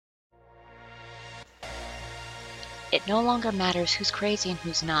It no longer matters who's crazy and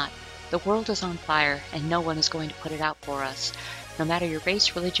who's not. The world is on fire, and no one is going to put it out for us. No matter your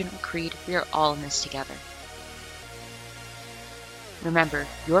race, religion, or creed, we are all in this together. Remember,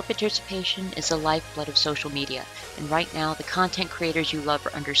 your participation is the lifeblood of social media, and right now the content creators you love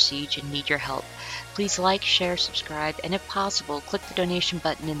are under siege and need your help. Please like, share, subscribe, and if possible, click the donation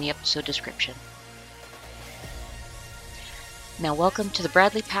button in the episode description. Now welcome to the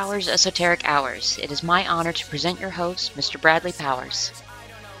Bradley Powers Esoteric Hours. It is my honor to present your host, Mr. Bradley Powers.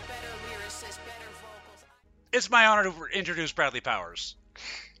 It's my honor to introduce Bradley Powers.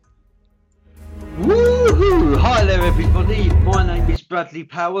 Woohoo! Hi there everybody, my name is Bradley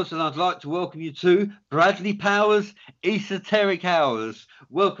Powers and I'd like to welcome you to Bradley Powers Esoteric Hours.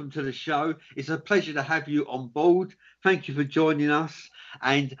 Welcome to the show. It's a pleasure to have you on board. Thank you for joining us,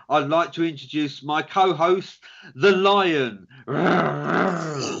 and I'd like to introduce my co-host, the Lion,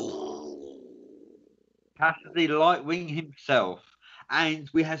 Cassidy Lightwing himself. And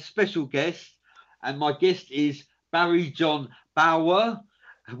we have special guests, and my guest is Barrie John Bauer.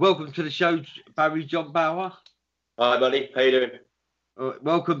 Welcome to the show, Barrie John Bauer. Hi, buddy. How you doing?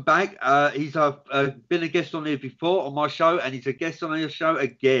 Welcome back. He's been a guest on here before on my show, and he's a guest on your show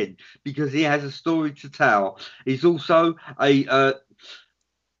again because he has a story to tell. He's also a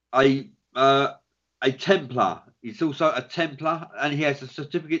Templar. He's also a Templar, and he has a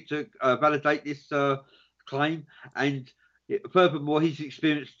certificate to validate this claim. And furthermore, he's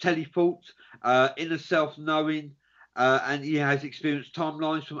experienced teleports, inner self-knowing. And he has experienced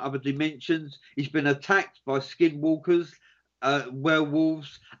timelines from other dimensions. He's been attacked by skinwalkers,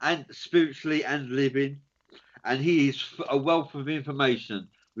 werewolves, and spiritually and living. And he is a wealth of information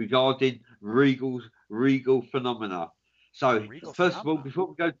regarding regal phenomena. So, first of all, before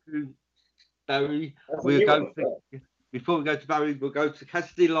we go to Barrie, we'll go to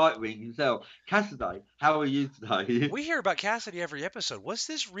Cassidy Lightwing himself. Cassidy, how are you today? We hear about Cassidy every episode. What's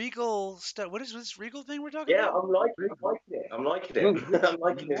this regal stuff? What is this regal thing we're talking about? Yeah, I'm liking it. I'm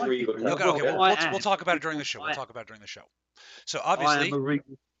liking this regal thing. Okay. We'll talk about it during the show. So obviously, I am a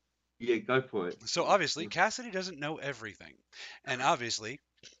regal. Yeah, go for it. So obviously, Cassidy doesn't know everything, and obviously,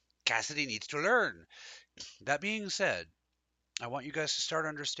 Cassidy needs to learn. That being said, I want you guys to start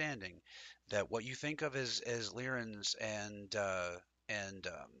understanding that what you think of as Lyrans and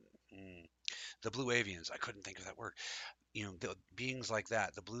the blue avians, I couldn't think of that word. You know, the beings like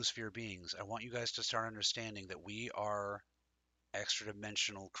that, the blue sphere beings. I want you guys to start understanding that we are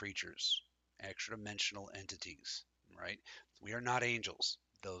extra-dimensional creatures, extra-dimensional entities, right? We are not angels.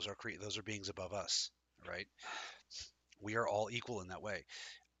 Those are beings above us, right? We are all equal in that way.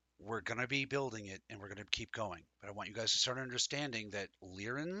 We're going to be building it, and we're going to keep going. But I want you guys to start understanding that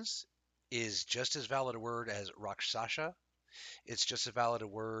Lyrans is just as valid a word as Rakshasa. It's just as valid a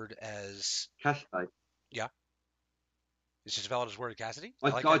word as... Cassidy. Yeah. It's just as valid as word Cassidy?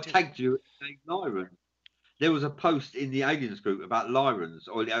 I tagged you saying Lyran. There was a post in the Aliens group about Lyrans,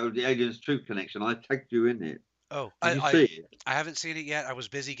 or the Aliens Truth Connection. I tagged you in it. Oh, Did you see it? I haven't seen it yet. I was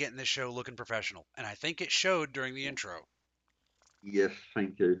busy getting this show looking professional, and I think it showed during the intro. Yes,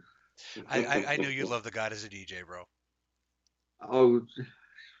 thank you. I knew you love the God as a DJ, bro. Oh,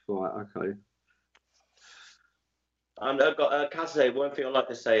 right, okay. And I've got Cassidy. One thing I'd like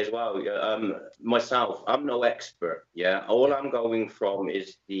to say as well. Myself, I'm no expert. Yeah, all I'm going from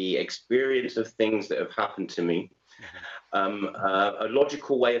is the experience of things that have happened to me. A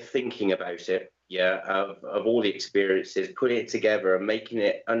logical way of thinking about it. Yeah, of all the experiences, putting it together and making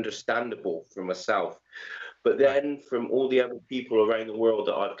it understandable for myself. But then from all the other people around the world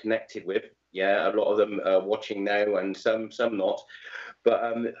that I've connected with, yeah, a lot of them are watching now and some not,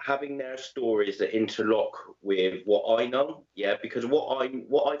 but having their stories that interlock with what I know, yeah, because what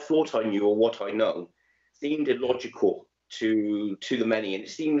I thought I knew or what I know seemed illogical to the many, and it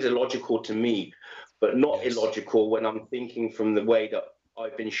seems illogical to me, but not illogical when I'm thinking from the way that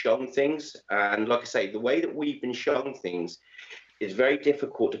I've been shown things. And like I say, the way that we've been shown things is very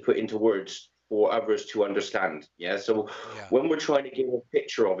difficult to put into words for others to understand. Yeah. So when we're trying to give a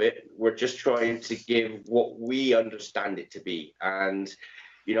picture of it, we're just trying to give what we understand it to be. And,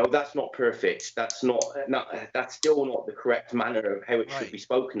 you know, that's not perfect. That's still not the correct manner of how it should be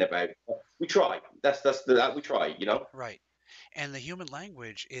spoken about. We try. We try, you know? Right. And the human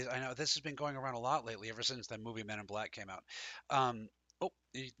language is, I know this has been going around a lot lately, ever since that movie Men in Black came out.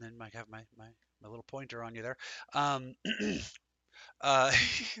 Then I have my little pointer on you there.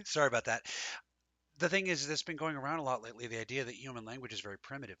 Sorry about that. The thing is, that's been going around a lot lately, the idea that human language is very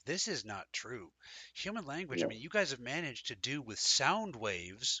primitive. This is not true. Human language, I mean, you guys have managed to do with sound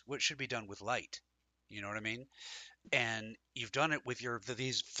waves what should be done with light. You know what I mean? And you've done it with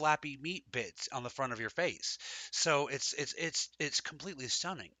these flappy meat bits on the front of your face. So it's completely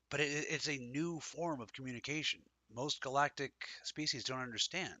stunning. But it's a new form of communication. Most galactic species don't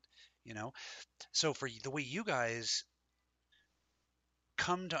understand. You know, so for the way you guys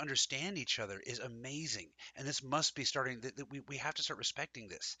come to understand each other is amazing, and this must be starting that we have to start respecting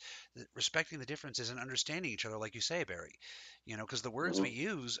this, respecting the differences and understanding each other, like you say, Barry. You know, because the words we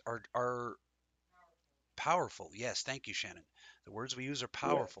use are powerful. Yes, thank you, Shannon. The words we use are Yeah.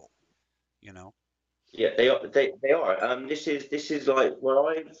 powerful. You know. Yeah, they are. They are. This is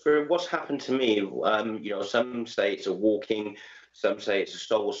like for what's happened to me. Some say it's a walking, some say it's a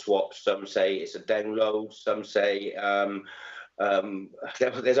soul swap, some say it's a download, some say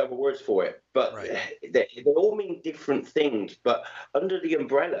there's other words for it, but Right. they all mean different things. But under the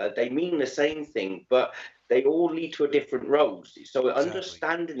umbrella, they mean the same thing, but they all lead to a different road. So Exactly.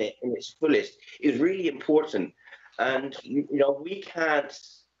 understanding it in its fullest is really important. And we can't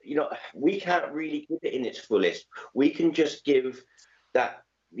really give it in its fullest. We can just give that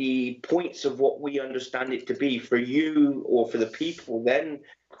the points of what we understand it to be for you or for the people then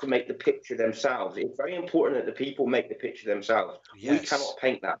to make the picture themselves. It's very important that the people make the picture themselves. We Yes. cannot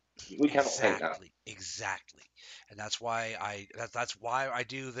paint that. We cannot paint that. Exactly. Exactly. And that's why that's why I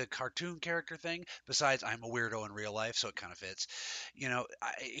do the cartoon character thing. Besides, I'm a weirdo in real life, so it kind of fits. You know,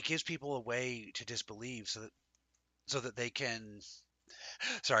 it gives people a way to disbelieve, so that they can.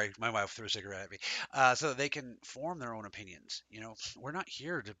 Sorry, my wife threw a cigarette at me. So that they can form their own opinions. You know, we're not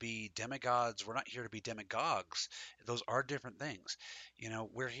here to be demigods. We're not here to be demagogues. Those are different things. You know,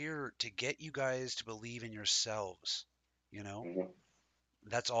 we're here to get you guys to believe in yourselves. You know, Mhm.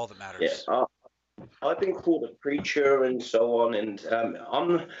 that's all that Yeah. matters. I've been called a preacher and so on, and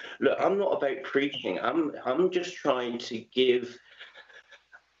I'm not about preaching. I'm just trying to give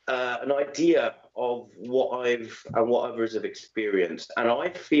an idea of what others have experienced, and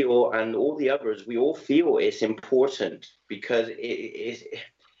I feel, and all the others, we all feel it's important because it is.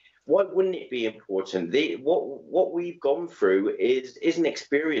 Why wouldn't it be important? What we've gone through is an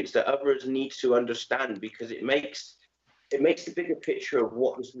experience that others need to understand because it makes the bigger picture of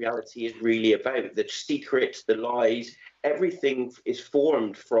what this reality is really about. The secrets, the lies, everything is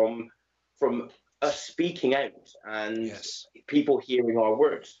formed from us speaking out and Yes. people hearing our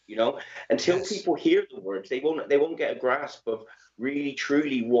words. Until Yes. people hear the words, they won't get a grasp of really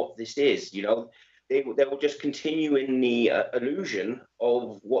truly what this is. They will just continue in the illusion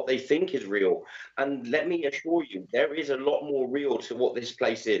of what they think is real. And let me assure you, there is a lot more real to what this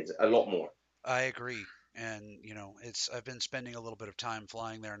place is. A lot more. I agree. And I've been spending a little bit of time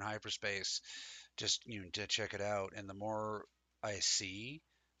flying there in hyperspace, just to check it out. And the more I see,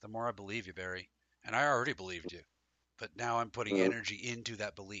 the more I believe you, Barry. And I already believed you, but now I'm putting Mhm. energy into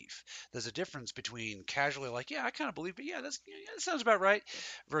that belief. There's a difference between casually like, yeah, I kind of believe, but yeah, that sounds about right,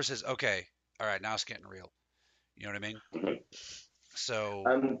 versus okay, all right, now it's getting real. You know what I mean? Mhm. So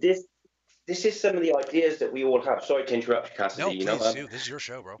This is some of the ideas that we all have. Sorry to interrupt, Cassidy. no, please do. This is your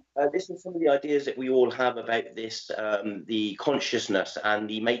show, bro. This is some of the ideas that we all have about this, the consciousness and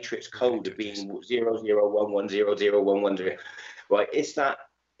the matrix We'll get code into of it, Jason. being 0011001110. Right. Right? It's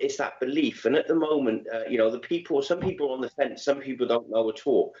that belief. And at the moment, some people are on the fence. Some people don't know at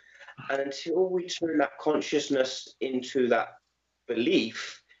all. And until we turn that consciousness into that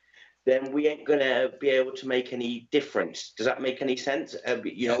belief, then we ain't gonna be able to make any difference. Does that make any sense?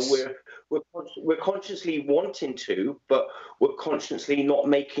 Yes. We're consciously wanting to, but we're consciously not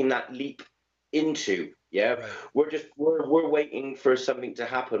making that leap into. Yeah, Right. we're waiting for something to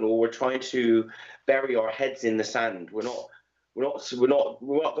happen, or we're trying to bury our heads in the sand. We're not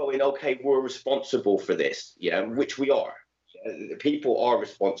going. Okay, we're responsible for this. Yeah, Right. which we are. People are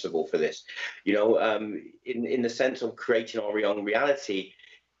responsible for this. In the sense of creating our own reality,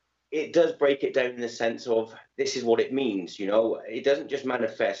 it does break it down in the sense of this is what it means. It doesn't just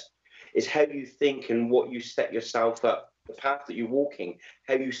manifest. It's how you think and what you set yourself up, the path that you're walking,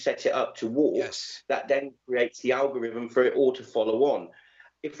 how you set it up to walk, Yes. that then creates the algorithm for it all to follow on.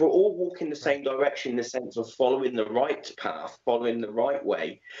 If we're all walking the Right. same direction in the sense of following the right path, following the right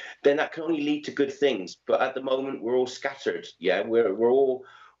way, then that can only lead to good things. But at the moment, we're all scattered. Yeah, we all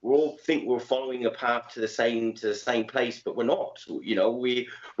think we're following a path to the same place, but we're not. We're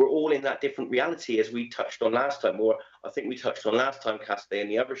all in that different reality, as we touched on last time, or I think we touched on last time, Cassidy, in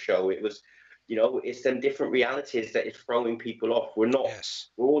the other show. It was, it's them different realities that is throwing people off. We're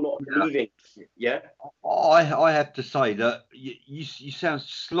Yes. all not believing. Yeah. I have to say that you sound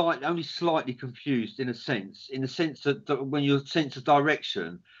only slightly confused in the sense that when you sense a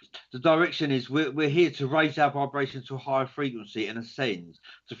direction, the direction is we're here to raise our vibration to a higher frequency and ascend,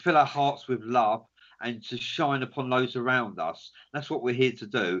 to fill our hearts with love and to shine upon those around us. That's what we're here to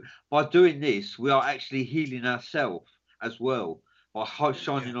do. By doing this, we are actually healing ourselves as well by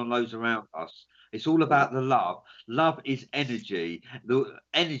shining on those around us. It's all about the love. Love is energy. The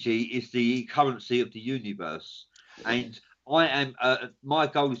energy is the currency of the universe. And I am. My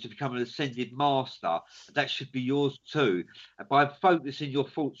goal is to become an ascended master. That should be yours too. By focusing your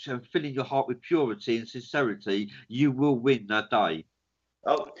thoughts and filling your heart with purity and sincerity, you will win that day.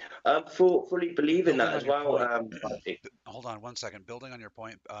 Oh, fully believe in that as well. Hold on one second. Building on your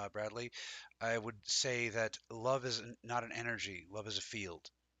point, Bradley, I would say that love is not an energy. Love is a field.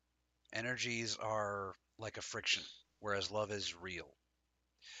 Energies are like a friction, whereas love is real.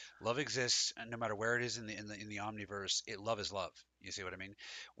 Love exists, and no matter where it is in the omniverse, love is love. You see what I mean?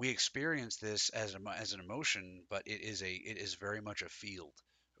 We experience this as an emotion, but it is very much a field,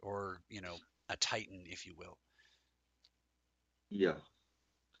 or a titan, if you will. Yeah.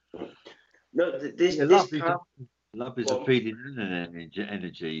 No, love is a feeling and an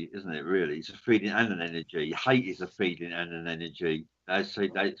energy, isn't it? Really, it's a feeling and an energy. Hate is a feeling and an energy. That's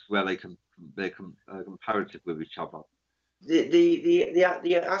where they're comparative with each other.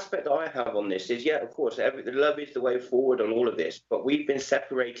 The aspect that I have on this is, of course, the love is the way forward on all of this, but we've been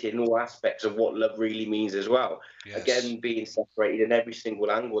separated in all aspects of what love really means as well. Yes. Again, being separated in every single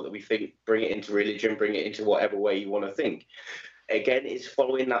angle that we think, bring it into religion, bring it into whatever way you want to think. Again, it's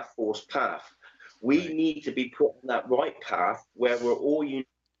following that forced path. We need to be put on that right path where we're all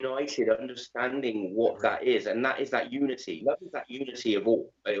united, understanding what that is, and that is that unity. Love is that unity of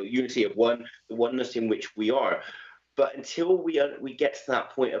all, unity of one, the oneness in which we are. But until we get to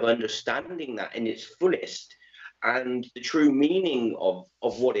that point of understanding that in its fullest and the true meaning of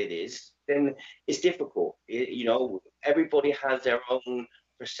what it is, then it's difficult. Everybody has their own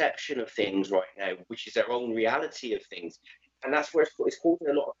perception of things right now, which is their own reality of things. And that's where it's causing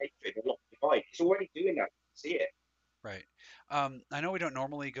a lot of hatred, a lot of divide. It's already doing that. See it. Right. I know we don't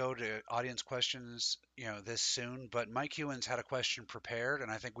normally go to audience questions, this soon, but Mike Ewan's had a question prepared,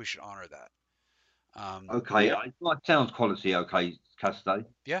 and I think we should honor that. Okay, my sound quality okay, Cassidy?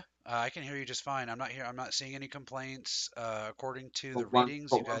 Yeah, I can hear you just fine. I'm not seeing any complaints. According to the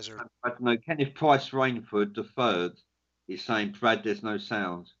readings, you guys are. I don't know. Kenneth Price Rainford the third is saying, Brad, there's no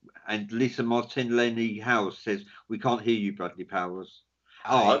sound. And Lisa Martin Lenny House says, we can't hear you, Bradley Powers.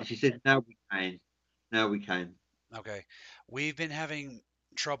 She says, now we can. Now we can. Okay. We've been having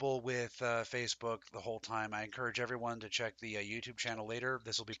trouble with Facebook the whole time. I encourage everyone to check the YouTube channel later.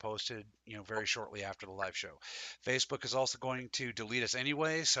 This will be posted, very shortly after the live show. Facebook is also going to delete us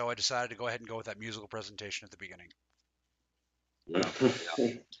anyway, so I decided to go ahead and go with that musical presentation at the beginning. Yeah.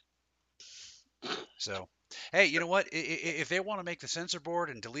 So, hey, you know what? If they want to make the censor board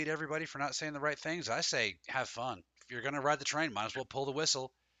and delete everybody for not saying the right things, I say have fun. If you're going to ride the train, might as well pull the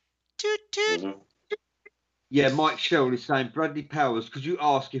whistle. Toot toot. Mm-hmm. Yeah, Mike Sherrill is saying, Bradley Powers, could you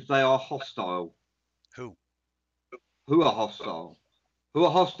ask if they are hostile? Who? Who are hostile? Who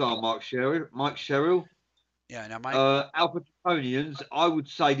are hostile, Mike Sherrill? Yeah, now Mike. Alpha Draconians, I would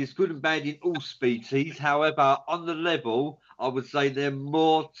say there's good and bad in all species. However, on the level, I would say they're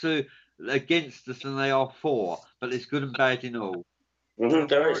more against us than they are for. But there's good and bad in all. Mm-hmm,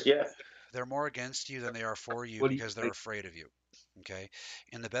 they're more against you than they are for you because they're afraid of you. Okay.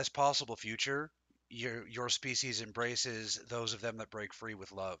 In the best possible future, your species embraces those of them that break free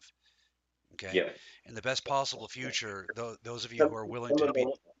with love. Okay. Yeah. In the best possible future, those of you who are willing to be,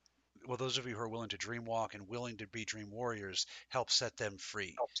 those of you who are willing to dream walk and willing to be dream warriors, help set them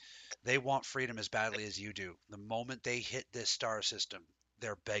free. They want freedom as badly as you do. The moment they hit this star system,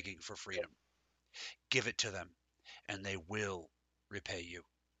 they're begging for freedom. Give it to them, and they will repay you.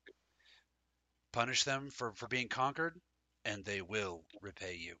 Punish them for being conquered, and they will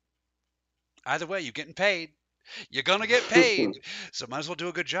repay you. Either way, you're getting paid. You're going to get paid. So might as well do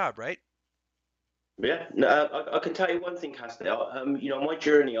a good job, right? Yeah, no, I can tell you one thing, Cassidy. My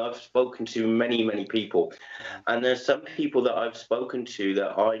journey, I've spoken to many, many people, and there's some people that I've spoken to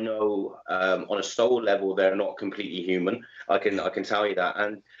that I know on a soul level they're not completely human. I can tell you that,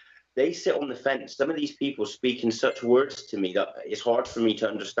 and they sit on the fence. Some of these people speak in such words to me that it's hard for me to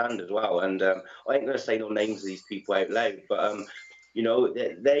understand as well. And I ain't going to say no names of these people out loud, but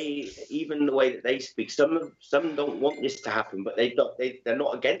they even the way that they speak, some don't want this to happen, but they're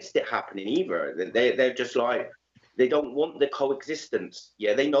not against it happening either. They're just like, they don't want the coexistence.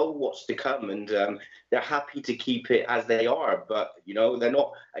 Yeah, they know what's to come, and they're happy to keep it as they are, but they're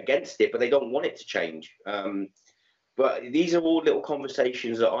not against it, but they don't want it to change. But these are all little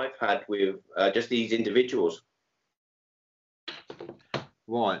conversations that I've had with just these individuals.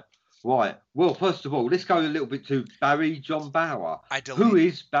 Right. Well, first of all, let's go a little bit to Barrie John Bauer. Who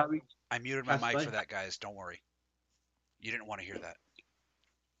is Barrie I muted my mic for Cassidy? that, guys. Don't worry. You didn't want to hear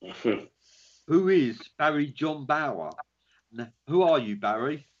that. Who is Barry John Bauer? Who are you,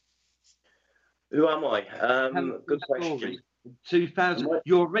 Barry? Who am I? Tell us your Good question. story. In 2000, Am I-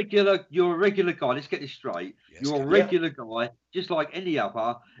 you're a regular guy. Let's get this straight. Yes, You're a Captain. yeah, regular guy, just like any other,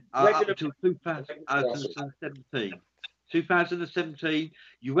 up regular. until Awesome. 2017. 2017,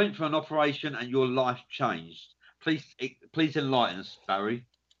 you went for an operation and your life changed. Please enlighten us, Barry.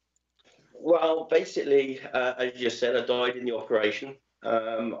 Well, basically, as you said, I died in the operation.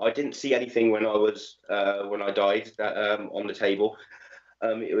 I didn't see anything when I died on the table.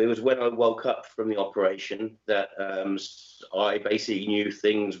 It was when I woke up from the operation that I basically knew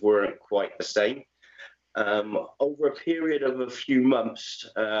things weren't quite the same. Over a period of a few months,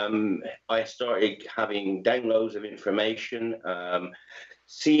 I started having downloads of information,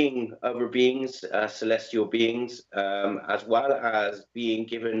 seeing other beings, celestial beings, as well as being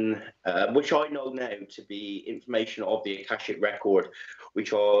given, which I know now to be information of the Akashic record,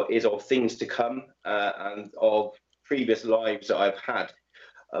 is of things to come and of previous lives that I've had.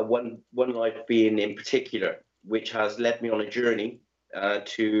 One life being in particular, which has led me on a journey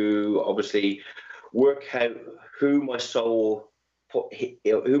to obviously work out who my soul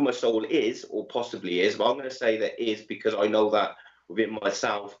who my soul is or possibly is. But I'm going to say that is because I know that within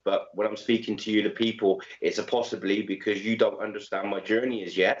myself. But when I'm speaking to you, the people, it's a possibly because you don't understand my journey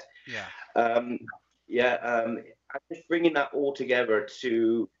as yet. Yeah. Um, yeah, I'm just bringing that all together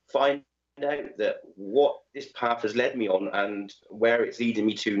to find out that what this path has led me on and where it's leading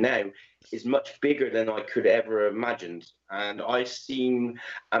me to now is much bigger than I could ever imagined. And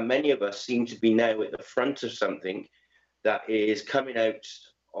and many of us seem to be now at the front of something that is coming out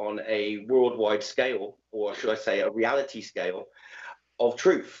on a worldwide scale, or should I say, a reality scale of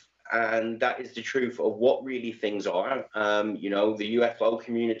truth. And that is the truth of what really things are. The UFO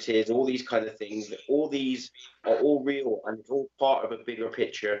communities, all these kind of things, all these are all real and it's all part of a bigger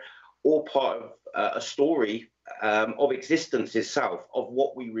picture, all part of a story of existence itself, of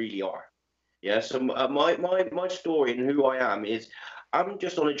what we really are. Yeah. So my story and who I am is I'm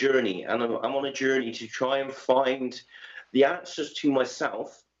just on a journey, and I'm on a journey to try and find the answers to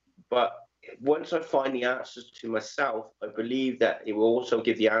myself. But once I find the answers to myself, I believe that it will also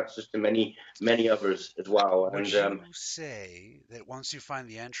give the answers to many, many others as well. Would And you say that once you find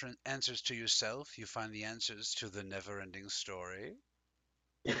the answers to yourself, you find the answers to the never-ending story?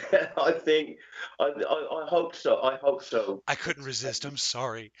 I think, I hope so. I hope so. I couldn't resist. I'm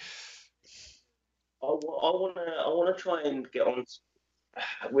sorry. I want to try and get on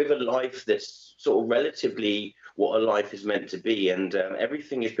with a life that's sort of relatively what a life is meant to be, and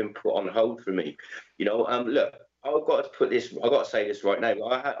everything has been put on hold for me. Look, I've got to put this. I've got to say this right now.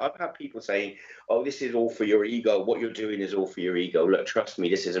 I've had people saying, "Oh, this is all for your ego. What you're doing is all for your ego." Look, trust me,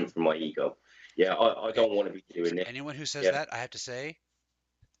 this isn't for my ego. Yeah, I Okay. don't want to be For doing this. anyone who says Yeah, that, I have to say,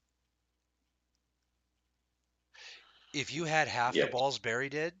 if you had half the yeah, balls Barry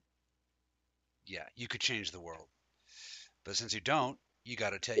did, yeah, you could change the world. But since you don't, you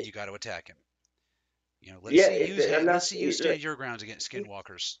got to attack him. yeah. Let's see you stand your grounds against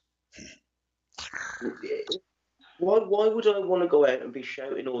skinwalkers. Why would I want to go out and be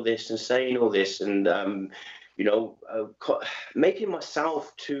shouting all this and saying all this and you know making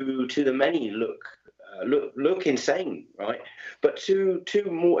myself to the many look insane, right? But to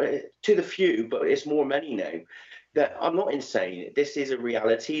the few, but it's more many now, that I'm not insane. This is a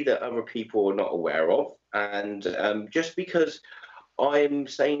reality that other people are not aware of, and just because I'm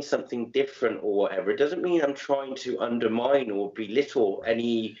saying something different or whatever, it doesn't mean I'm trying to undermine or belittle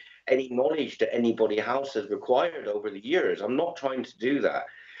Right. any knowledge that anybody else has acquired over the years. I'm not trying to do that.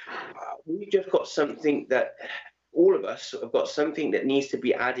 We've just got something that all of us have got something that needs to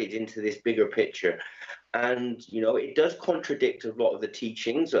be added into this bigger picture. And it does contradict a lot of the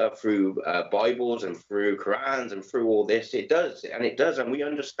teachings through Bibles and through Qurans and through all this. It does, and we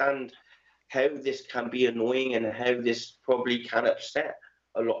understand how this can be annoying and how this probably can upset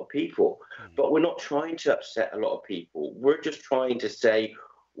a lot of people. Mhm. But we're not trying to upset a lot of people. We're just trying to say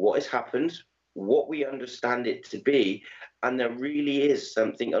what has happened, what we understand it to be, and there really is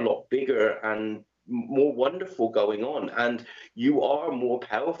something a lot bigger and more wonderful going on. And you are more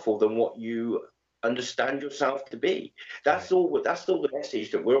powerful than what you understand yourself to be. Right. That's all the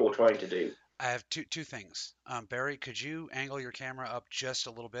message that we're all trying to do. I have two things. Barry, could you angle your camera up just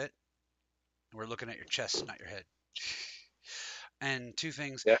a little bit? We're looking at your chest, not your head. And two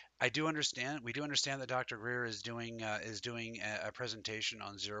things, Yeah. we do understand that Dr. Greer is doing a presentation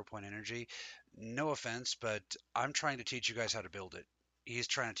on 0 point energy. No offense, but I'm trying to teach you guys how to build it. He's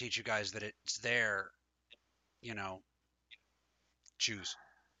trying to teach you guys that it's there, you know, choose.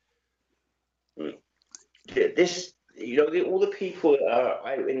 Mm. This, all the people that are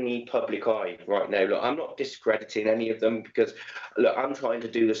out in the public eye right now, look, I'm not discrediting any of them, because look, I'm trying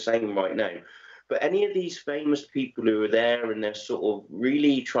to do the same right now. But any of these famous people who are there and they're sort of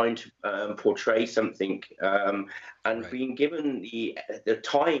really trying to portray something, and Right. being given the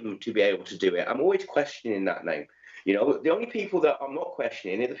time to be able to do it, I'm always questioning that now. The only people that I'm not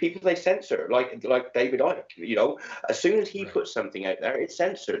questioning are the people they censor, like David Icke. As soon as he Right. puts something out there, it's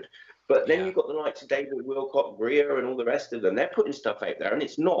censored. But then Yeah. you've got the likes of David Wilcock, Greer, and all the rest of them. They're putting stuff out there, and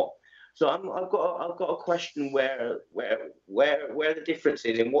it's not. So I've got a question where the difference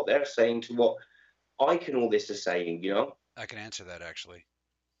is in what they're saying to what Ike and all this are saying. I can answer that actually.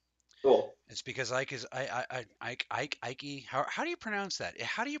 Cool. It's because Ike is Ike. How do you pronounce that?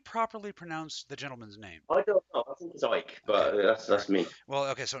 How do you properly pronounce the gentleman's name? I don't know. I think it's Ike, Okay. but that's All right. that's me. Well,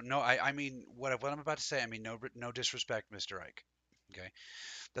 okay. So no, I mean what I'm about to say. I mean no disrespect, Mr. Ike. Okay.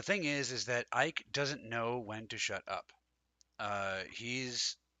 The thing is that Ike doesn't know when to shut up.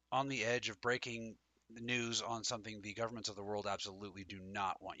 He's on the edge of breaking the news on something the governments of the world absolutely do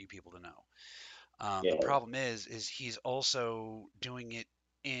not want you people to know. The Yeah. problem is he's also doing it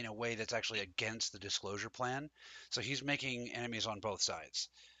in a way that's actually against the disclosure plan. So he's making enemies on both sides.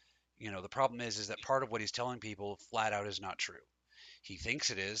 The problem is that part of what he's telling people flat out is not true. He thinks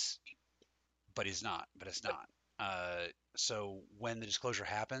it is, but he's not. But it's not. So when the disclosure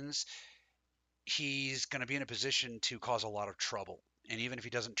happens, he's going to be in a position to cause a lot of trouble. And even if he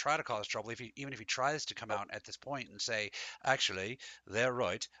doesn't try to cause trouble, even if he tries to come out at this point and say, actually, they're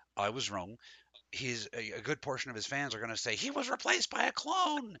right, I was wrong, a good portion of his fans are going to say he was replaced by a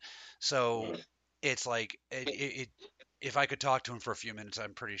clone. So it's like if I could talk to him for a few minutes,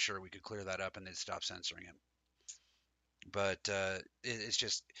 I'm pretty sure we could clear that up and they'd stop censoring him. But it's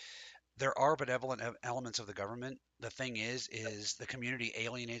just there are benevolent elements of the government. The thing is the community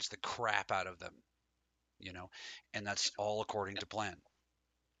alienates the crap out of them, and that's all according to plan.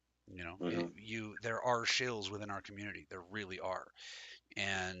 Mhm. There are shills within our community. There really are,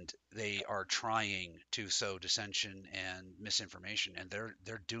 and they are trying to sow dissension and misinformation, and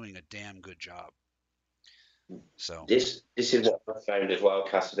they're doing a damn good job. So This is what I found as well,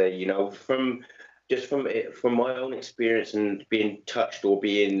 Cassidy. From my own experience and being touched or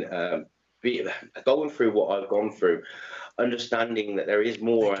going through what I've gone through, understanding that there is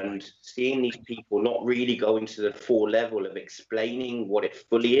more, thank you, and Mike. seeing these people not really going to the full level of explaining what it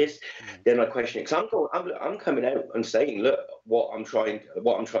fully is, Mhm. then I question it. Because I'm coming out and saying, look, what I'm trying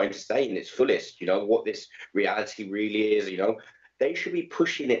to say in its fullest. What this reality really is. They should be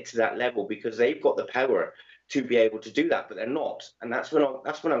pushing it to that level because they've got the power to be able to do that, but they're not, and that's when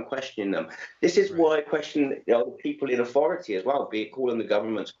I'm questioning them. This is Right, why I question people in authority as well. Be it call them the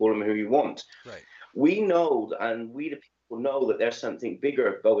governments, call them who you want. right, We know, and we the people know that there's something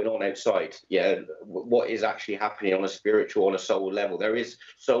bigger going on outside. Yeah, what is actually happening on a spiritual, on a soul level? There is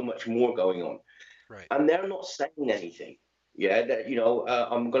so much more going on, right, and they're not saying anything. Yeah,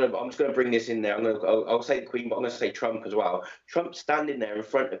 I'm just gonna bring this in there. I'll say the Queen, but I'm gonna say Trump as well. Trump standing there in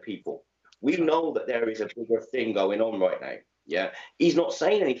front of people. We sure. know that there is a bigger thing going on right now. Yeah, he's not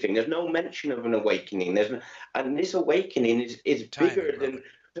saying anything. There's no mention of an awakening. And this awakening is Timing, bigger than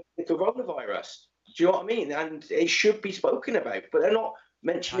brother. the coronavirus. Do you know what I mean? And it should be spoken about, but they're not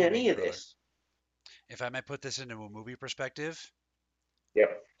mentioning any Timing, of brother. this. If I might put this into a movie perspective,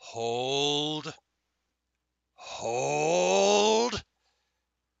 Yeah. hold, hold,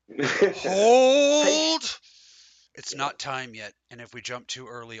 hold. It's Yeah. not time yet, and if we jump too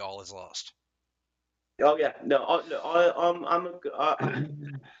early, all is lost. Oh yeah, no, even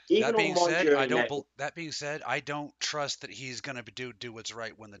That on being my said, journey now. I don't trust that he's going to do what's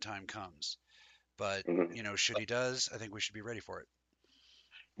right when the time comes. But Mhm, should he does, I think we should be ready for it.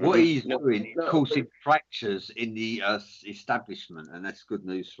 What he's no, doing is no, causing fractures in the establishment, and that's good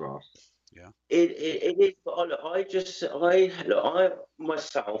news for us. Yeah. it is. But I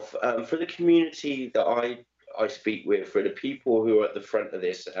myself, for the community that I speak with, for the people who are at the front of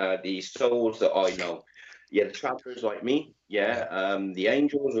this, the souls that I know, yeah, the travelers like me, Yeah. yeah, the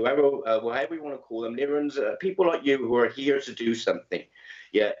angels, whatever you want to call them, Nirans, people like you who are here to do something,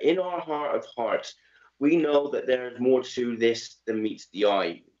 yeah, in our heart of hearts, we know that there's more to this than meets the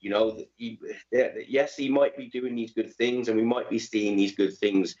eye. Yes, he might be doing these good things, and we might be seeing these good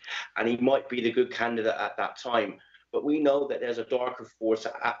things, and he might be the good candidate at that time. But we know that there's a darker force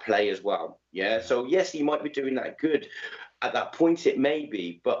at play as well. Yeah. Yeah. So yes, he might be doing that good. At that point, it may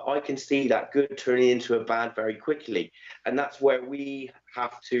be, but I can see that good turning into a bad very quickly, and that's where we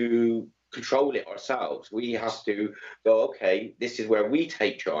have to control it ourselves. We have Yes. to go, okay, this is where we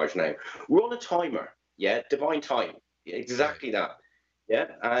take charge now. We're on a timer. Yeah, divine time. Right. Exactly that. Yeah,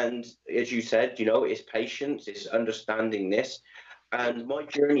 and as you said, it's patience, it's understanding this, and my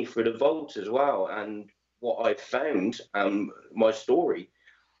journey through the vault as well, and what I've found, my story.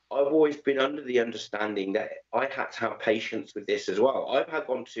 I've always been under the understanding that I had to have patience with this as well. I've had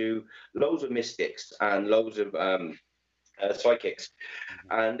gone to loads of mystics and loads of psychics,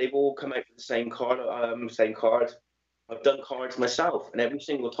 Hmm. and they've all come out with the same card. Same card. I've done cards myself, and every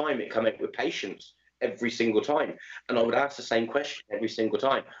single time it come out with patience. Every single time, and I Right. would ask the same question every single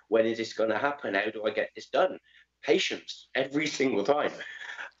time: when is this going to happen? How do I get this done? Patience every single time.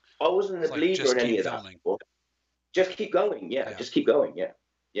 I wasn't a It's like believer just in any keep of that filming. before. Just keep going, yeah. Yeah. Just keep going, yeah.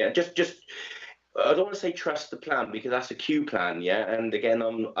 Yeah, just I don't want to say trust the plan because that's a Q plan, yeah. And again,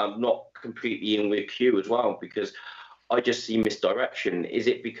 I'm not completely in with Q as well because I just see misdirection. Is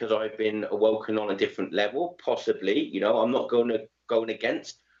it because I've been awoken on a different level? Possibly. I'm not going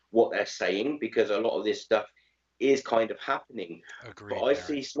against what they're saying because a lot of this stuff is kind of happening. But Agreed, I Marin.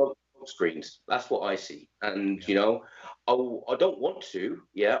 see smoke screens. That's what I see, and Yeah. I don't want to.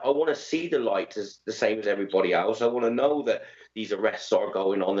 Yeah, I want to see the light as the same as everybody else. I want to know that these arrests are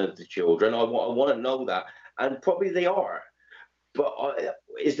going on of the children. I want to know that, and probably they are. But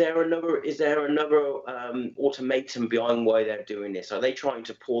is there another ultimatum behind why they're doing this? Are they trying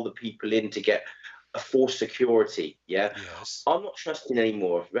to pull the people in to get a forced security? Yeah, Yes. I'm not trusting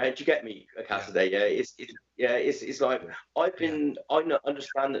anymore. Right? Do you get me, Yeah. Cassidy? It's like Yeah.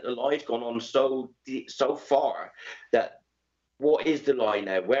 understand that the lie's gone on so far that what is the lie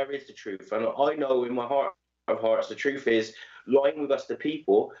now? Where is the truth? And I know in my heart of hearts, the truth is lying with us, the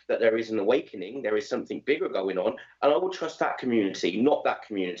people, that there is an awakening, there is something bigger going on, and I will trust that community, not that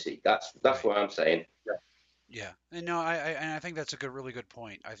community. That's Right. what I'm saying. Yeah. And no, I think that's a really good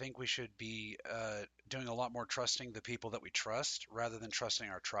point. I think we should be doing a lot more trusting the people that we trust rather than trusting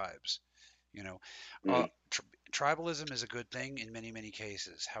our tribes. You know, uh, Mm. tr tribalism is a good thing in many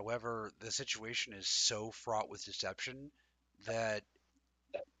cases. However, the situation is so fraught with deception that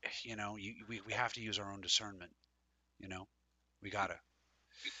we have to use our own discernment. You know, we gotta.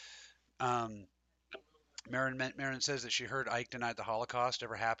 Um, Marin says that she heard Ike denied the Holocaust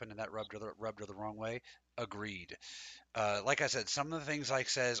ever happened, and that rubbed her the wrong way. Agreed. Like I said, some of the things Ike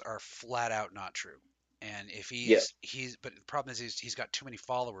says are flat out not true. And if Yeah. but the problem is he's got too many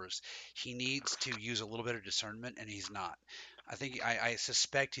followers. He needs to use a little bit of discernment, and he's not. I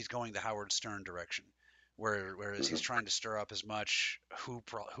suspect he's going the Howard Stern direction, whereas he's Mhm. trying to stir up as much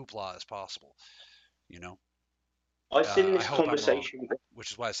hoopla as possible. You know. I seen I this hope I'm wrong, conversation.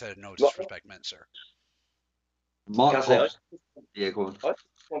 which is why I said no Well, disrespect meant, sir. Mike Cassidy, Hobbs. Yeah, go on. I had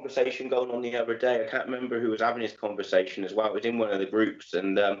a conversation going on the other day. I can't remember who was having this conversation as well. It was in one of the groups,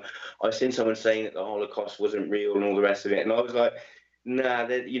 and I seen someone saying that the Holocaust wasn't real and all the rest of it, and I was like, nah, Have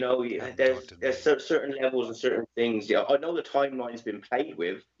him talk there's to there's me. certain levels and certain things. Yeah, I know the timeline's been played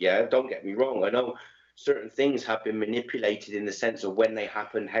with. Yeah, don't get me wrong. I know certain things have been manipulated in the sense of when they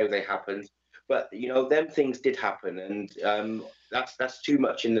happened, how they happened. But them things did happen, and that's too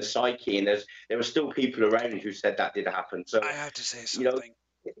much in the psyche. And there were still people around who said that did happen. I So have to say you know, something.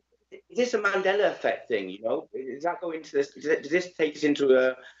 is this a Mandela effect thing? Does that go into this? Does this take us into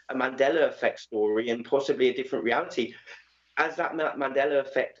a Mandela effect story and possibly a different reality? Has that Mandela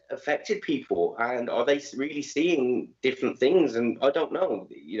effect affected people, and are they really seeing different things? And I don't know.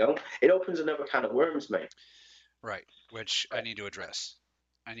 It opens another can of worms, mate. Right, which I need to address.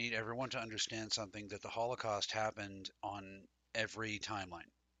 I need everyone to understand something that the Holocaust happened on every timeline.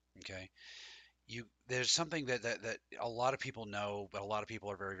 Okay? There's something that a lot of people know, but a lot of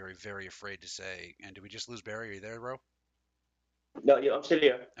people are very afraid to say. And did we just lose Barry? Are you there, bro? No, yeah, I'm still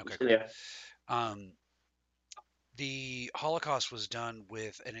here. I'm Okay, still cool. here. Um, the Holocaust was done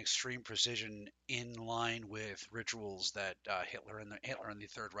with an extreme precision in line with rituals that Hitler and the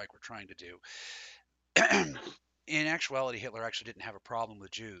Third Reich were trying to do. In actuality, Hitler actually didn't have a problem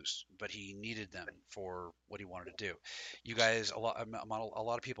with Jews, but he needed them for what he wanted to do. You guys, a lot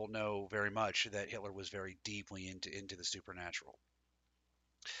of people know very much that Hitler was very deeply into the supernatural.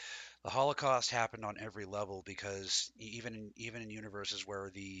 The Holocaust happened on every level because even in universes where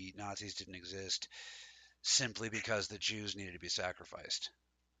the Nazis didn't exist, simply because the Jews needed to be sacrificed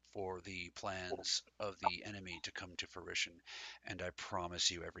for the plans of the enemy to come to fruition. And I promise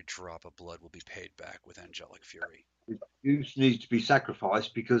you, every drop of blood will be paid back with angelic fury. Jews need to be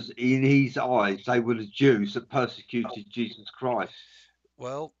sacrificed because in his eyes they were the Jews that persecuted Jesus Christ.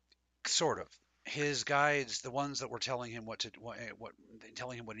 Well, sort of. His guides, the ones that were telling him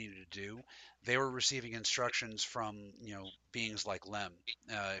telling him what he needed to do, they were receiving instructions from beings like Lem.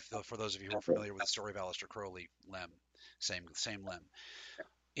 For those of you who are familiar with the story of Aleister Crowley, Lem, same Lem.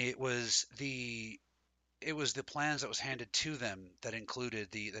 It was the it was the plans that was handed to them that included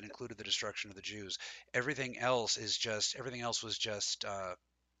the destruction of the Jews. Everything else was just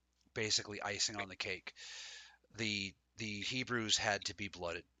basically icing on the cake. The Hebrews had to be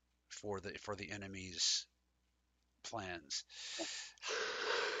blooded for the enemy's plans.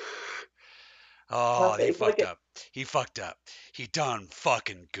 Oh, he If I fucked get up. He fucked up. He done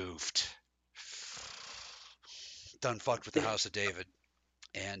fucking goofed. Done fucked with the house of David.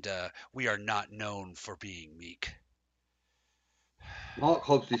 And we are not known for being meek. Mark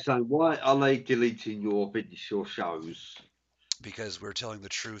Hobbs is saying, why are they deleting your shows? Because we're telling the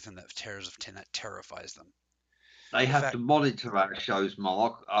truth, and that terrifies them. They have to monitor our shows,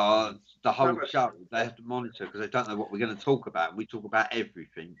 Mark. The whole show, they have to monitor because they don't know what we're going to talk about. We talk about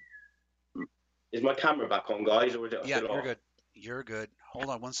everything. Is my camera back on, guys, or is it Yeah, still you're off? good. You're good. Hold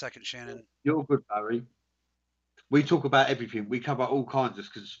on 1 second, Shannon. You're good, Barry. We talk about everything. We cover all kinds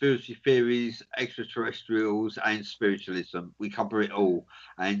of conspiracy theories, extraterrestrials, and spiritualism. We cover it all.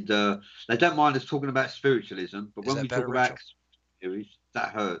 And they don't mind us talking about spiritualism, but when we talk about theories, that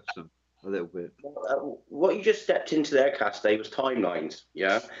hurts them a little bit. What you just stepped into there, Cassidy, was timelines,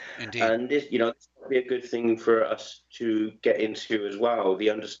 yeah? Indeed. And this, this might be a good thing for us to get into as well, the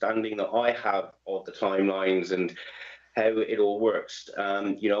understanding that I have of the timelines and how it all works.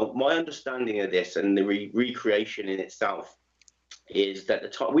 My understanding of this and the recreation in itself is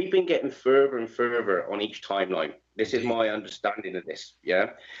that we've been getting further and further on each timeline. This is my understanding of this, yeah.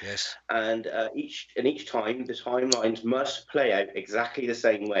 Yes. And each time, the timelines must play out exactly the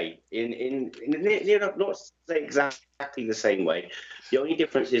same way. Not say exactly the same way. The only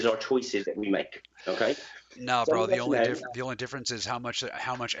difference is our choices that we make. Okay. No, bro. The only difference is how much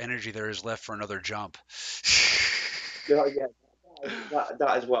energy there is left for another jump. Yeah,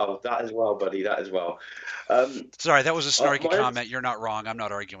 that as well, buddy. That as well. Sorry, that was a snarky comment. You're not wrong. I'm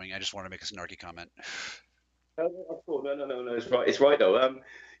not arguing. I just want to make a snarky comment. No. It's right though.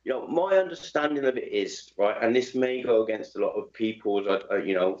 My understanding of it is right, and this may go against a lot of people's.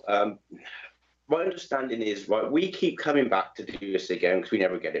 My understanding is right. We keep coming back to do this again because we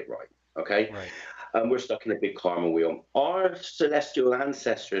never get it right. Okay. Right. We're stuck in a big karma wheel. Our celestial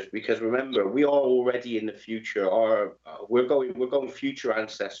ancestors, because remember, we are already in the future. We're going future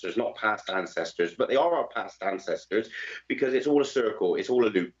ancestors, not past ancestors, but they are our past ancestors because it's all a circle, it's all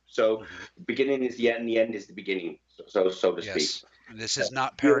a loop. So, beginning is the end is the beginning, so to speak. This is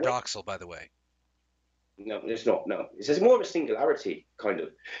not paradoxical, by the way. No, it's not. No, it's more of a singularity, kind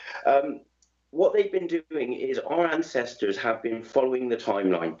of. What they've been doing is our ancestors have been following the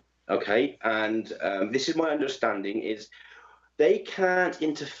timeline. Okay, and this is my understanding is they can't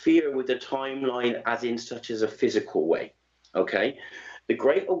interfere with the timeline as in such as a physical way. Okay, the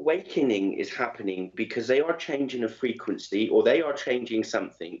Great Awakening is happening because they are changing a frequency or they are changing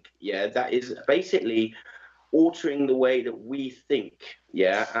something. Yeah, that is basically altering the way that we think.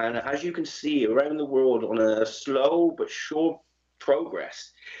 Yeah, and as you can see around the world on a slow but sure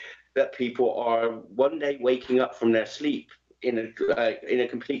progress, that people are one day waking up from their sleep in a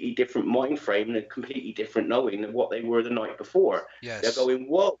completely different mind frame and a completely different knowing than what they were the night before. Yes. They're going,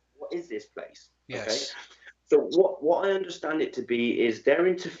 whoa, what is this place? Yes. Okay. So what I understand it to be is their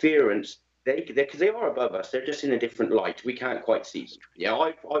interference. Because they are above us, they're just in a different light. We can't quite see them. Yeah,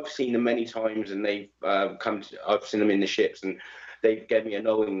 I've seen them many times, and they've I've seen them in the ships, and they've given me a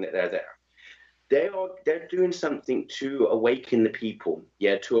knowing that they're there. They're doing something to awaken the people.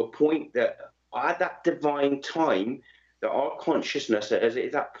 Yeah, to a point that at that divine time, that our consciousness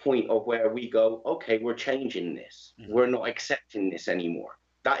is that point of where we go, okay, we're changing this. Mm-hmm. We're not accepting this anymore.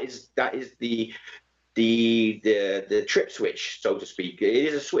 That is the trip switch, so to speak. It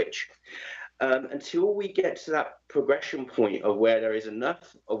is a switch. Until we get to that progression point of where there is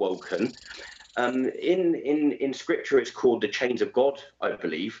enough awoken, in scripture it's called the chains of God, I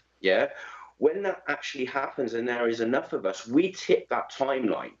believe. Yeah. When that actually happens and there is enough of us, we tip that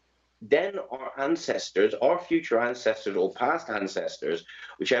timeline. Then our ancestors, our future ancestors or past ancestors,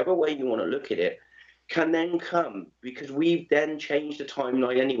 whichever way you want to look at it, can then come because we've then changed the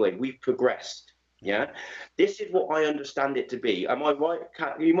timeline anyway. We've progressed. Yeah, this is what I understand it to be. Am I right?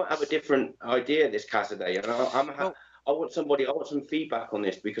 You might have a different idea this Cassidy, and I want some feedback on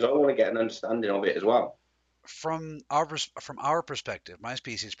this because I want to get an understanding of it as well. From our perspective, my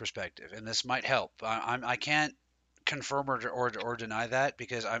species perspective, and this might help. I can't confirm or deny that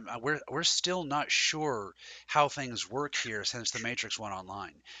because we're still not sure how things work here since the Matrix went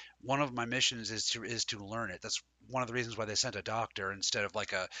online. One of my missions is to learn it. That's one of the reasons why they sent a doctor instead of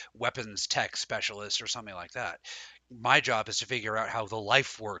like a weapons tech specialist or something like that. My job is to figure out how the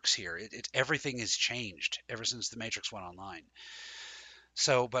life works here. Everything has changed ever since the Matrix went online.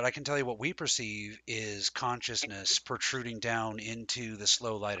 So, but I can tell you what we perceive is consciousness protruding down into the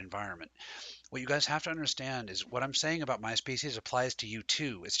slow light environment. What you guys have to understand is what I'm saying about my species applies to you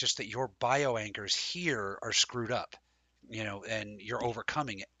too. It's just that your bioanchors here are screwed up, and you're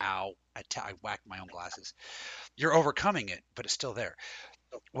overcoming it. Ow, I whacked my own glasses. You're overcoming it, but it's still there.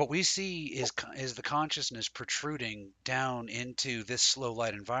 What we see is the consciousness protruding down into this slow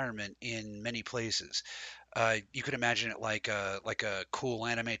light environment in many places. You could imagine it like a cool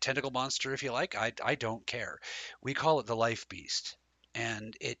anime tentacle monster, if you like. I don't care. We call it the life beast,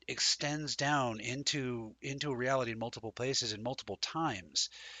 and it extends down into reality in multiple places and multiple times,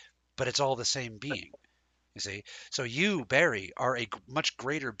 but it's all the same being. You see, so you, Barry, are a much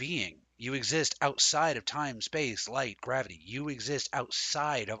greater being. You exist outside of time, space, light, gravity. You exist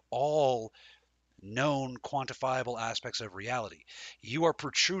outside of all known quantifiable aspects of reality. You are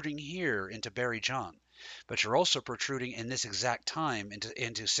protruding here into Barry John, but you're also protruding in this exact time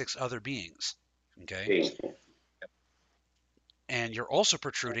into six other beings. Okay? And you're also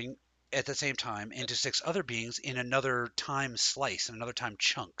protruding at the same time into six other beings in another time slice, in another time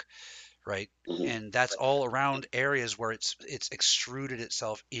chunk, right? And that's all around areas where it's extruded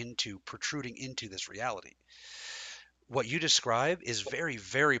itself into protruding into this reality. What you describe is very,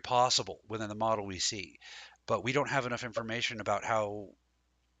 very possible within the model we see, but we don't have enough information about how,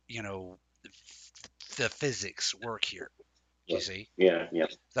 you know, the physics work here. Do you see? Yeah, yeah.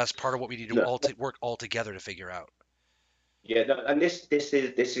 That's part of what we need to No, work all together to figure out. yeah, no, and this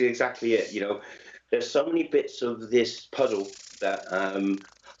is exactly it. There's so many bits of this puzzle that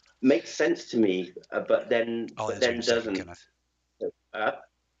makes sense to me, I'll but answer in then a second, doesn't. Kenneth. Uh,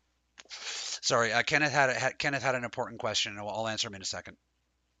 Sorry, Kenneth had an important question, and I'll answer him in a second.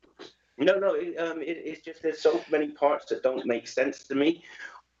 no, no, it's just there's so many parts that don't make sense to me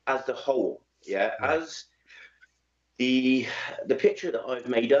as the whole. Yeah, Right. as the picture that I've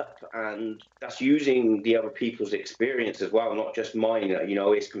made up, and that's using the other people's experience as well, not just mine.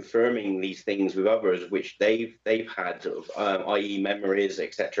 Is confirming these things with others, which they've had, i.e., memories,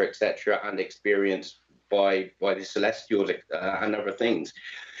 etc., and experience by the celestials and other things.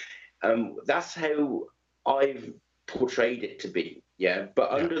 That's how I've portrayed it to be. Yeah, but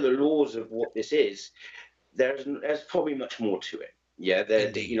Yeah. under the laws of what this is, there's probably much more to it. Yeah,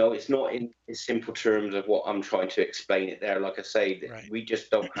 Indeed. it's not in simple terms of what I'm trying to explain it there. Like I say, Right. we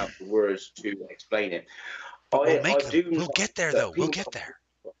just don't have the words to explain it. But we'll make I them. do We'll know get there, that though. We'll people. get there.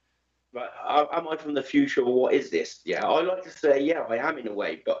 But am I from the future, or what is this? Yeah, I like to say, yeah, I am in a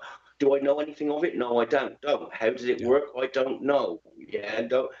way, but do I know anything of it? No, I don't. How does it Yeah. work? I don't know. Yeah,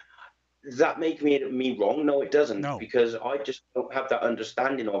 don't. Does that make me wrong? No, it doesn't, No. because I just don't have that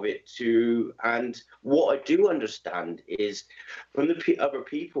understanding of it. And what I do understand is from the other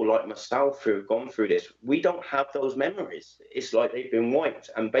people like myself who have gone through this, we don't have those memories. It's like they've been wiped,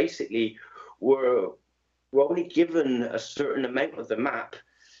 and basically we're we're only given a certain amount of the map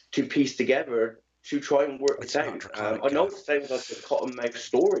to piece together to try and work It's this not out. draconic, I know Kenneth. it sounds like a cotton mouth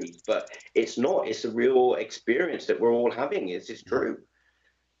story, but it's not. It's a real experience that we're all having. It's true.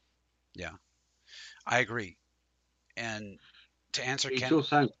 Yeah, I agree. And to answer It's Ken, your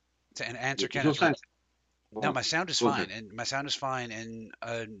sound. to answer It's your Kenneth's, sound. no, my sound is Go on, fine, Ken. and my sound is fine, and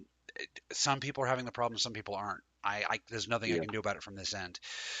some people are having the problem, some people aren't. There's nothing I Yeah. can do about it from this end.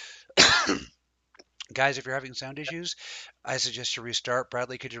 Guys, if you're having sound issues, I suggest you restart.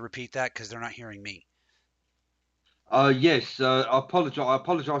 Bradley, could you repeat that because they're not hearing me? Yes, I apologise. I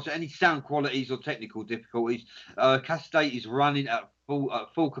apologise for any sound qualities or technical difficulties. Castate is running at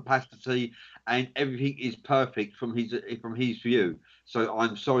full capacity, and everything is perfect from his view. So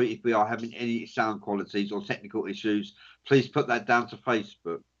I'm sorry if we are having any sound qualities or technical issues. Please put that down to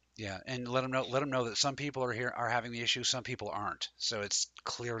Facebook. Yeah, and let them know. Let them know that some people are having the issue, some people aren't. So it's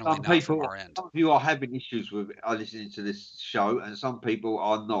clearly Some not from people, our end. some of you are having issues with listening to this show, and some people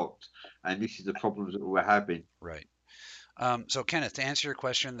are not. And this is the problems that we're having. Right. So Kenneth, to answer your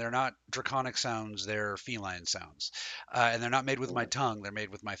question, they're not draconic sounds; they're feline sounds, and they're not made with my tongue; they're made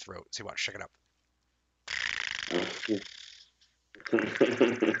with my throat. See what? Check it out.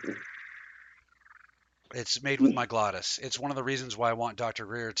 It's made with my glottis. It's one of the reasons why I want Dr.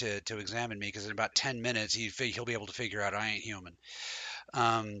 Greer to examine me, because in about 10 minutes he'll be able to figure out I ain't human.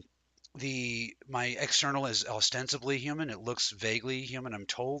 My external is ostensibly human. It looks vaguely human. I'm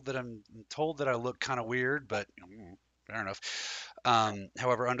told that I look kind of weird, but fair enough.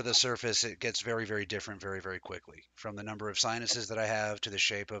 However, under the surface, it gets very, very different very, very quickly. From the number of sinuses that I have to the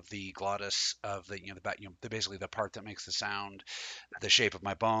shape of the glottis of basically the part that makes the sound, the shape of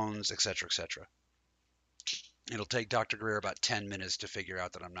my bones, etc., etc. It'll take Dr. Greer about 10 minutes to figure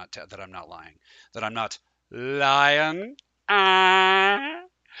out that I'm not lying, that I'm not lying.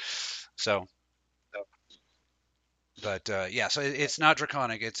 So, but yeah, so it's not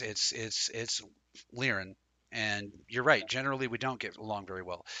draconic. It's Lyran, and you're right. Generally, we don't get along very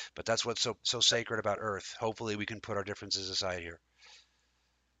well, but that's what's so sacred about Earth. Hopefully, we can put our differences aside here.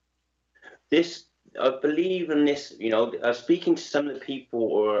 This, I believe in this, speaking to some of the people,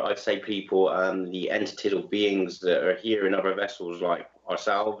 or I'd say people, the entities or beings that are here in other vessels like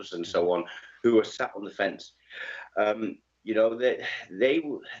ourselves and so on, who are sat on the fence. That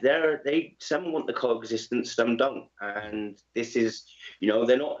they some want the coexistence, some don't, and this is,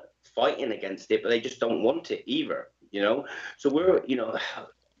 they're not fighting against it, but they just don't want it either. So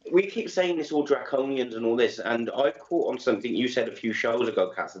we keep saying this all draconians and all this, and I've caught on something you said a few shows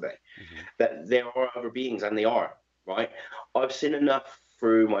ago, Cassidy, that there are other beings, and they are, right. I've seen enough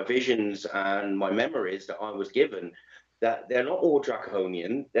through my visions and my memories that I was given that they're not all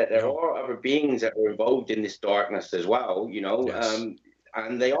draconian, that there are other beings that are involved in this darkness as well, Yes.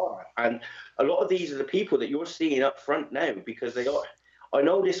 and they are. And a lot of these are the people that you're seeing up front now, because they are. I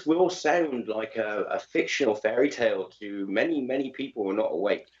know this will sound like a fictional fairy tale to many, many people who are not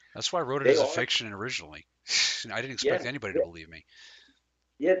awake. That's why I wrote it They as a are, fiction originally. I didn't expect yeah, anybody to yeah, believe me.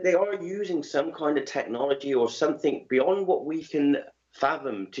 yeah, they are using some kind of technology or something beyond what we can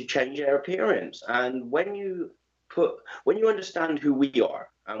fathom to change their appearance. And when you understand who we are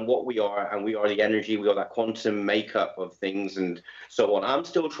and what we are, and we are the energy, we are that quantum makeup of things and so on. I'm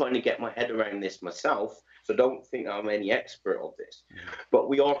still trying to get my head around this myself, so don't think I'm any expert of this. But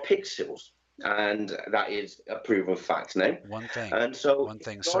we are pixels, and that is a proven fact now. One thing, And so one if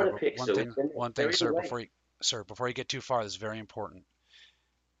thing, we are sir. a pixel, then One there thing, is a sir. way. Before you get too far, this is very important.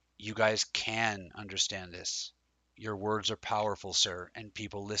 You guys can understand this. Your words are powerful, sir, and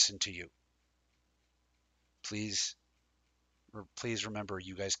people listen to you. Please, please remember,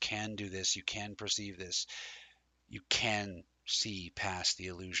 you guys can do this. You can perceive this. You can see past the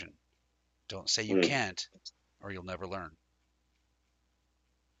illusion. Don't say you Mm. can't, or you'll never learn.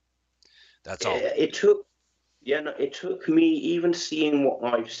 That's all. It took, yeah, no, it took me, even seeing what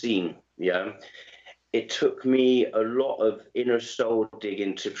I've seen, yeah, it took me a lot of inner soul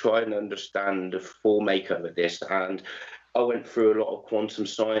digging to try and understand the full makeup of this. And I went through a lot of quantum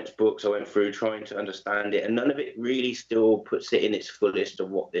science books. I went through trying to understand it, and none of it really still puts it in its fullest of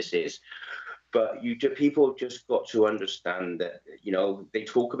what this is. But people just got to understand that, they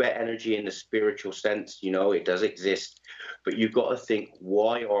talk about energy in the spiritual sense, it does exist, but you've got to think,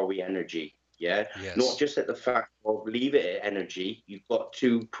 why are we energy? Yeah, not Yes. just at the fact of leave it at energy. You've got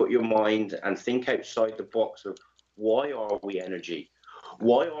to put your mind and think outside the box of why are we energy?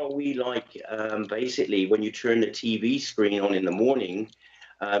 Why are we like, basically, when you turn the TV screen on in the morning,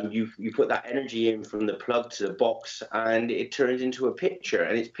 you put that energy in from the plug to the box, and it turns into a picture,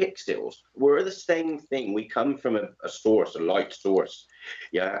 and it's pixels. We're the same thing. We come from a source, a light source,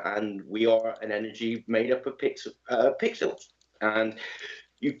 yeah, and we are an energy made up of pixels. And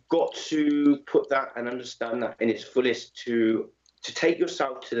you've got to put that and understand that in its fullest to take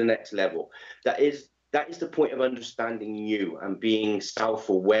yourself to the next level. That is the point of understanding you and being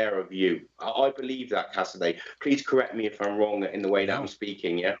self-aware of you. I believe that, Cassidy. Please correct me if I'm wrong in the way that I'm No.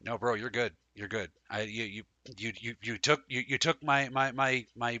 speaking. Yeah. No, bro, you're good. You're good. You took my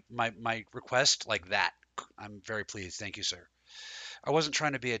request like that. I'm very pleased. Thank you, sir. I wasn't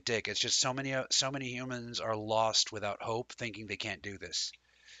trying to be a dick. It's just so many humans are lost without hope, thinking they can't do this,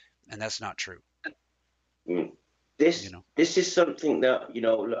 and that's not true. Mm. You This know. this is something that,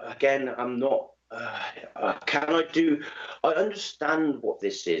 again, I'm not. Can I do? I understand what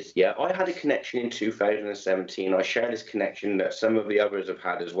this is. Yeah, I had a connection in 2017. I share this connection that some of the others have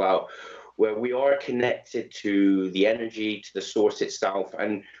had as well, where we are connected to the energy, to the source itself,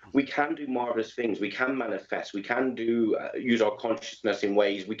 and we can do marvelous things. We can manifest. We can do use our consciousness in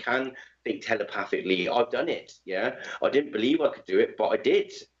ways. We can think telepathically. I've done it. Yeah, I didn't believe I could do it, but I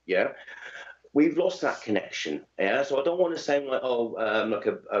did. Yeah, we've lost that connection. Yeah, so I don't want to sound like, like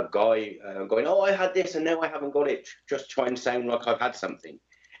a guy going, oh, I had this and now I haven't got it. Just try and sound like I've had something.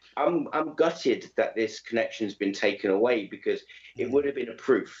 I'm gutted that this connection's been taken away, because it would have been a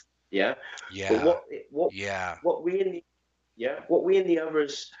proof. Yeah, but Yeah. what Yeah. what we in the what we and the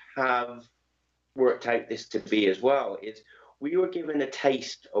others have worked out this to be as well is we were given a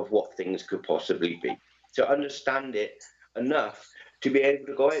taste of what things could possibly be, to understand it enough to be able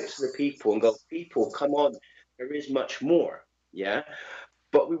to go out to the people and go, people, come on, there is much more. Yeah.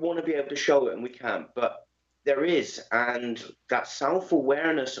 But we want to be able to show it, and we can't. But there is, and that self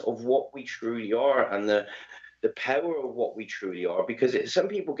awareness of what we truly are, and the power of what we truly are, because some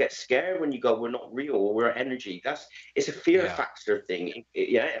people get scared when you go, we're not real, or we're energy. It's a fear factor thing.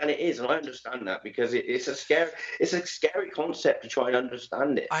 And it is, and I understand that, because it's a scary concept to try and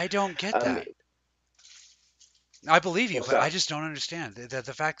understand it. I don't get that. I believe you, but that? I just don't understand the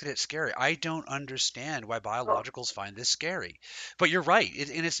fact that it's scary. I don't understand why biologicals find this scary. But you're right,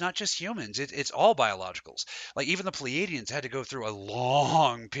 and it's not just humans. It's all biologicals. Like even the Pleiadians had to go through a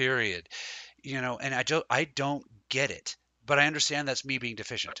long period, and I don't get it. But I understand that's me being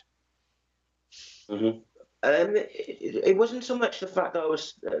deficient. Mm-hmm. It wasn't so much the fact that I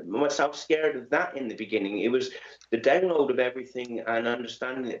was myself scared of that in the beginning. It was the download of everything and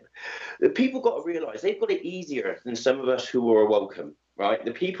understanding it. The people got to realize they've got it easier than some of us who are awoken, right?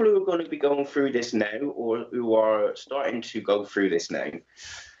 The people who are going to be going through this now, or who are starting to go through this now,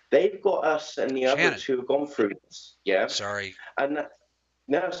 they've got us and the others who have gone through this. Yeah. Sorry. And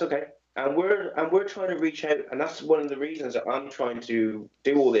no, it's okay. And we're trying to reach out, and that's one of the reasons that I'm trying to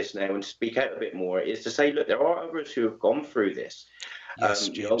do all this now and speak out a bit more, is to say, look, there are others who have gone through this. Yes,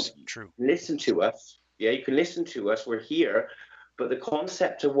 James, true. Listen to us. Yeah, you can listen to us. We're here. But the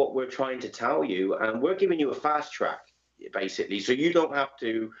concept of what we're trying to tell you, and we're giving you a fast track, basically, so you don't have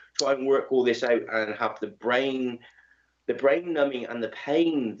to try and work all this out and have the brain numbing and the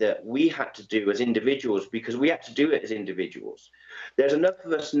pain that we had to do as individuals, because we had to do it as individuals. There's enough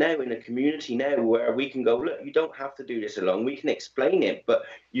of us now in the community now where we can go, look, you don't have to do this alone. We can explain it, but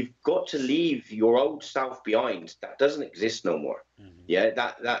you've got to leave your old self behind. That doesn't exist no more. Mm-hmm. Yeah,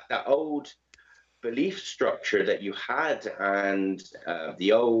 that old belief structure that you had, and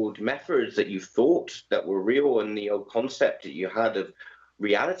the old methods that you thought that were real, and the old concept that you had of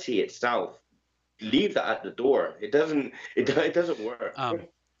reality itself, leave that at the door. It doesn't work.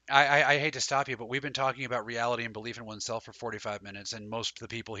 I hate to stop you, but we've been talking about reality and belief in oneself for 45 minutes, and most of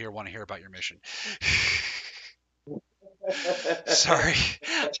the people here want to hear about your mission. Sorry.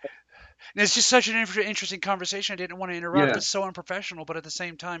 It's just such an interesting conversation. I didn't want to interrupt. It's so unprofessional, but at the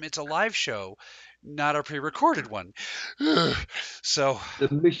same time, it's a live show, not a pre-recorded one. So the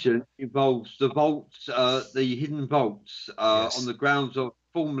mission involves the vaults, the hidden vaults, on the grounds of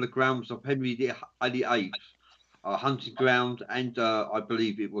former grounds of Henry VIII, hunting ground, and I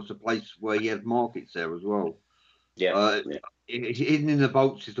believe it was a place where he had markets there as well. Hidden in the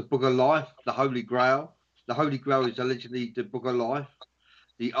vaults is the Book of Life, the Holy Grail. The Holy Grail is allegedly the Book of Life,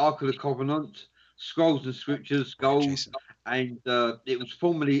 the Ark of the Covenant, scrolls and scriptures, gold, and it was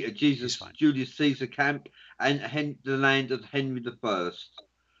formerly a Julius Caesar camp and the land of Henry I.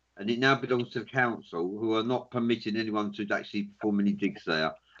 And it now belongs to the council, who are not permitting anyone to actually perform any digs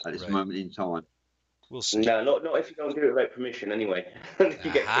there at this moment in time. We'll see. No, not if you don't do it without permission anyway.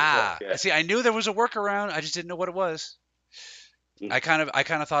 See, I knew there was a workaround. I just didn't know what it was. I kind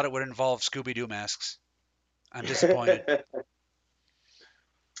of thought it would involve Scooby-Doo masks. I'm disappointed.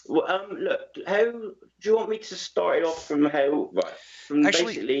 Well, look, how do you want me to start it off from how? Right, from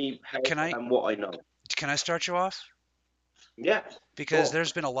basically how and what I know. Can I start you off? Yeah. Because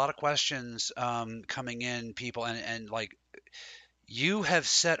there's been a lot of questions coming in, people, and like, you have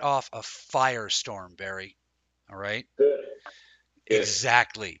set off a firestorm, Barrie. All right. Good.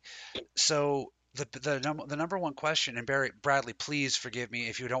 Exactly. So the number one question, and Bradley, please forgive me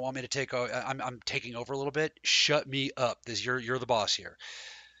if you don't want me to take over. I'm taking over a little bit. Shut me up. You're the boss here.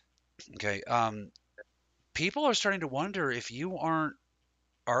 Okay. People are starting to wonder if you aren't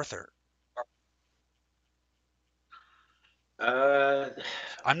Arthur.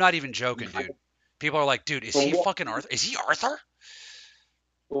 I'm not even joking, dude. People are like, dude, is he fucking Arthur? Is he Arthur?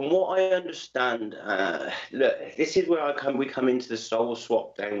 From what I understand, look, this is where we come into the soul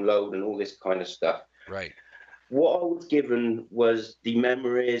swap download and all this kind of stuff. Right. What I was given was the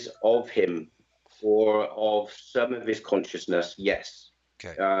memories of him, or of some of his consciousness. Yes.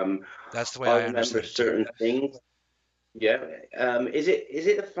 Okay. That's the way I remember certain things. Yeah. Is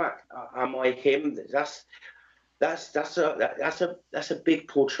it the fact? Am I him? That's a big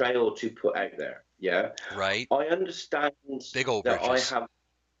portrayal to put out there. Yeah. Right. I understand big old that bridges. I have.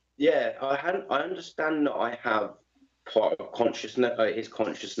 Yeah, I understand that I have part of consciousness, his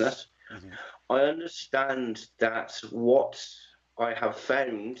consciousness. Mm-hmm. I understand that what I have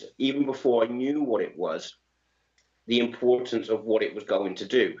found, even before I knew what it was, the importance of what it was going to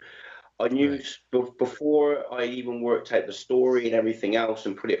do. I knew before I even worked out the story and everything else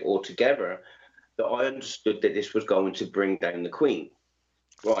and put it all together, that I understood that this was going to bring down the Queen.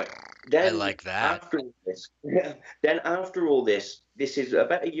 Right. Then, I like that. After all this, this is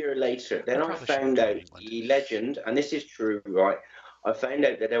about a year later, then I found out the legend, and this is true, right? I found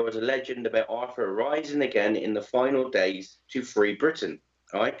out that there was a legend about Arthur rising again in the final days to free Britain,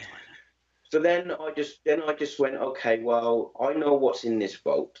 right? So then I just went, okay, well, I know what's in this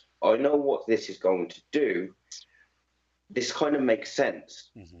vault. I know what this is going to do. This kind of makes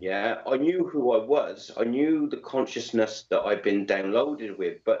sense. Yeah, I knew who I was. I knew the consciousness that I've been downloaded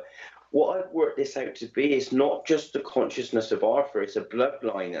with. But what I've worked this out to be is not just the consciousness of Arthur. It's a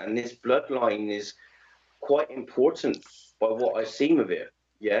bloodline, and this bloodline is quite important by what I've seen of it.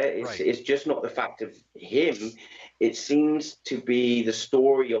 Yeah, it's just not the fact of him. It seems to be the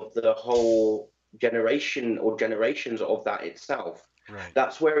story of the whole generation or generations of that itself. Right.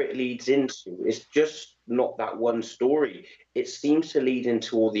 That's where it leads into. It's just not that one story. It seems to lead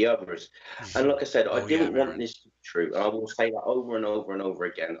into all the others. And like I said, I didn't want this to be true. I will say that over and over and over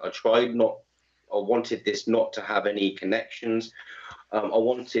again. I wanted this not to have any connections. I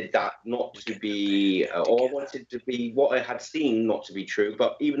wanted that not to be, or I wanted to be what I had seen not to be true.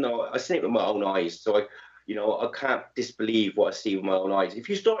 But even though I seen it with my own eyes, so I can't disbelieve what I see with my own eyes. If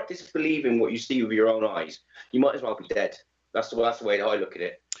you start disbelieving what you see with your own eyes, you might as well be dead. That's the way that I look at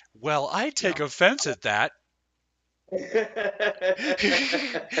it. Well, I take offense at that.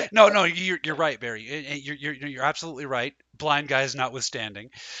 No, you're right, Barrie. You're absolutely right. Blind guys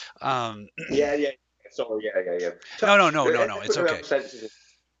notwithstanding. Yeah. Sorry, yeah. No. It's okay.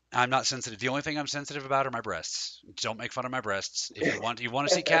 I'm not sensitive. The only thing I'm sensitive about are my breasts. Don't make fun of my breasts. If you want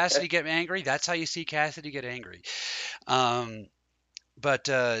to see Cassidy get angry, that's how you see Cassidy get angry.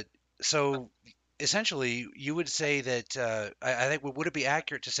 So essentially, you would say that I think would it be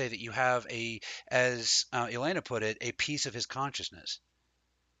accurate to say that you have as Elena put it, a piece of his consciousness?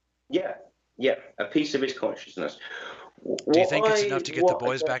 Yeah, a piece of his consciousness. Do you think it's enough to get the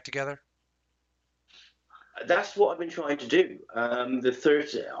boys back together? That's what I've been trying to do.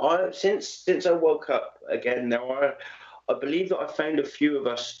 Since I woke up again, I believe that I found a few of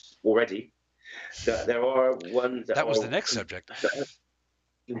us already. That there are ones that was the next subject.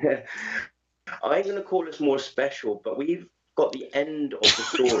 I ain't going to call us more special, but we've got the end of the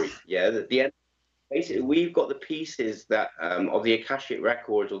story. Yeah, the end. Basically, we've got the pieces that of the Akashic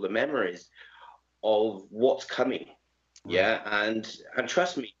records or the memories of what's coming. Right. Yeah, and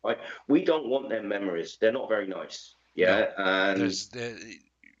trust me, we don't want them memories. They're not very nice. Yeah, no. And there's the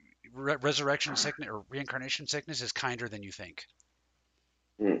resurrection sickness or reincarnation sickness is kinder than you think.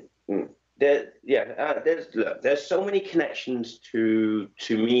 There's so many connections to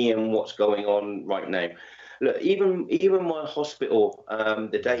me and what's going on right now. Look, even my hospital,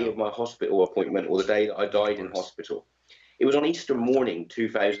 the day of my hospital appointment, or the day that I died in hospital, it was on Easter morning,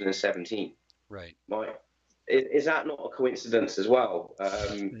 2017. Right. Is that not a coincidence as well?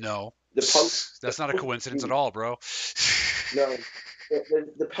 No. That's not a coincidence at all, bro. No.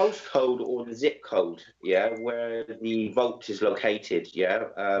 The postcode or the zip code, yeah, where the vault is located, yeah.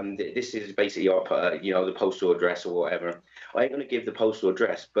 This is basically the postal address or whatever. I ain't going to give the postal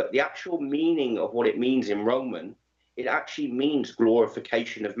address, but the actual meaning of what it means in Roman, it actually means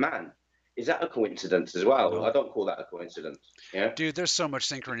glorification of man. Is that a coincidence as well? No. I don't call that a coincidence. Yeah, dude, there's so much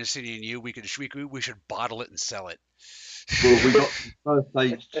synchronicity in you. We should bottle it and sell it. Well, we got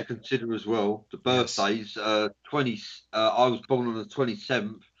birthdays to consider as well. The birthdays, I was born on the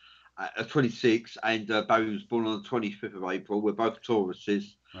 27th, 26th, and Barrie was born on the 25th of April. We're both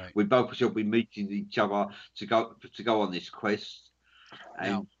Tauruses. Right. We both shall be meeting each other to go on this quest,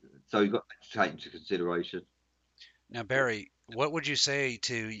 and so you've got to take into consideration. Now, Barrie, what would you say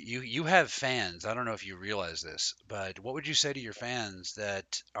to you? You have fans. I don't know if you realize this, but what would you say to your fans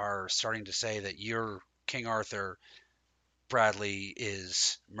that are starting to say that you're King Arthur, Bradley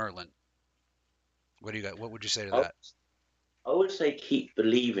is Merlin? What do you got? What would you say to that? I would say keep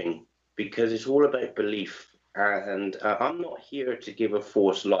believing, because it's all about belief. And I'm not here to give a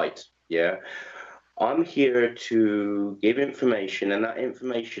false light. Yeah, I'm here to give information, and that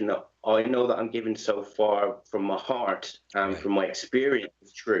information that I know that I'm giving so far from my heart and from my experience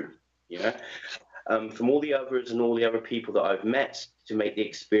is true. Yeah. From all the others and all the other people that I've met to make the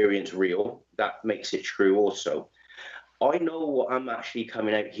experience real, that makes it true also. I know what I'm actually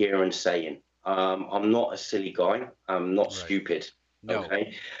coming out here and saying. I'm not a silly guy. I'm not stupid. No.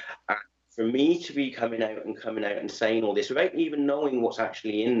 Okay. For me to be coming out and saying all this without even knowing what's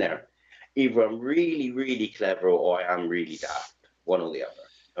actually in there, either I'm really, really clever or I am really daft. One or the other.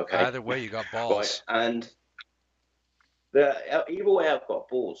 Okay. Either way, you got balls. Right. And either way, I've got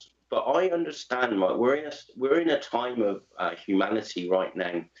balls. But I understand. Right. We're in a time of humanity right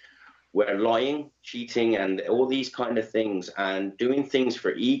now, where lying, cheating, and all these kind of things, and doing things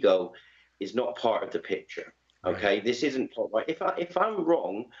for ego, is not part of the picture. Okay, this isn't right. If I'm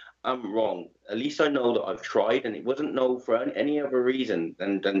wrong, I'm wrong. At least I know that I've tried, and it wasn't no for any other reason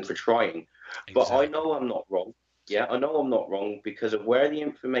than for trying. Exactly. But I know I'm not wrong. Yeah, I know I'm not wrong because of where the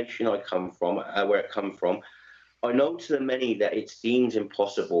information I come from, where it come from. I know to the many that it seems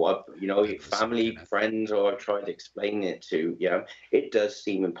impossible. Family, friends, or I've tried to explain it to. Yeah, it does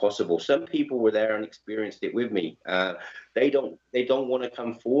seem impossible. Some people were there and experienced it with me. They don't want to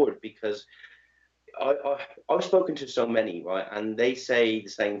come forward because I've spoken to so many, right, and they say the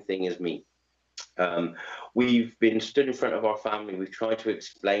same thing as me. Um, we've been stood in front of our family. We've tried to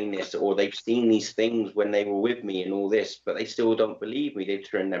explain this, or they've seen these things when they were with me and all this, but they still don't believe me. They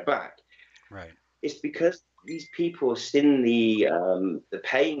turn their back. Right. It's because these people have seen the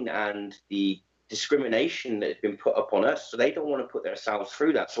pain and the discrimination that has been put upon us, so they don't want to put themselves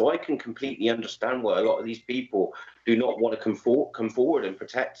through that. So I can completely understand why a lot of these people do not want to come forward and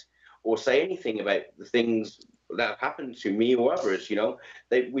protect or say anything about the things that have happened to me or others.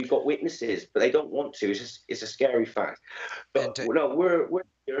 We've got witnesses, but they don't want to. It's a scary fact. But no, we're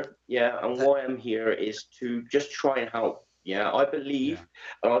here, yeah. And why I'm here is to just try and help. Yeah, I believe,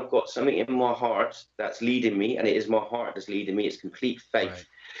 and I've got something in my heart that's leading me, and it is my heart that's leading me. It's complete faith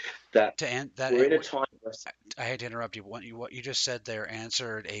that we're in a time where I hate to interrupt you. What you just said there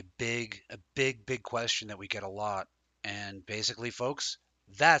answered a big question that we get a lot. And basically, folks,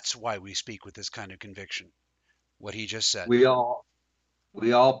 that's why we speak with this kind of conviction. What he just said. We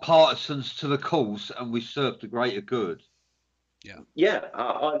are partisans to the cause, and we serve the greater good. Yeah.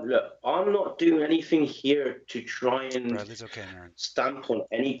 Look, I'm not doing anything here to try and stamp on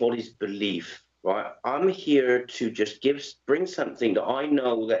anybody's belief. Right, I'm here to just bring something that I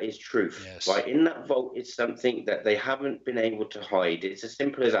know that is truth. Yes. Right, in that vote, it's something that they haven't been able to hide. It's as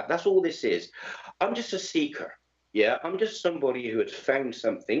simple as that. That's all this is. I'm just a seeker. Yeah, I'm just somebody who has found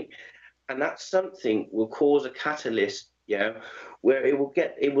something, and that something will cause a catalyst. Yeah, where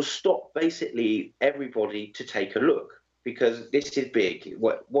it will stop basically everybody to take a look. Because this is big.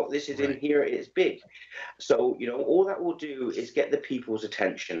 What this is in here is big. So, all that will do is get the people's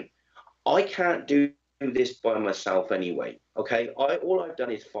attention. I can't do this by myself anyway. Okay. All I've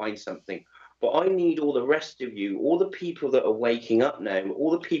done is find something. But I need all the rest of you, all the people that are waking up now, all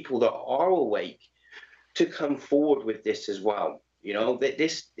the people that are awake to come forward with this as well.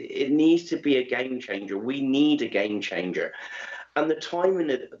 It needs to be a game changer. We need a game changer. And the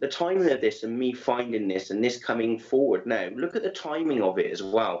timing of this and me finding this and this coming forward now, look at the timing of it as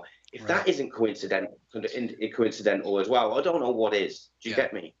well. If that isn't coincidental as well, I don't know what is. Do you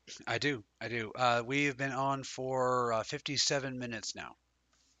get me? I do. We've been on for 57 minutes now.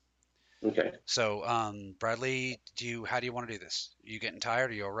 Okay. So, Bradley, how do you want to do this? You getting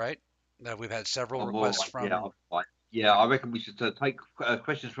tired? Are you all right? We've had several requests from. Yeah, I'm fine. Yeah, I reckon we should take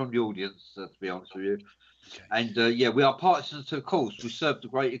questions from the audience, to be honest with you. Okay. And we are partisans to the cause. We serve the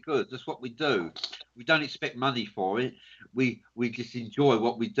greater good. That's what we do. We don't expect money for it. We just enjoy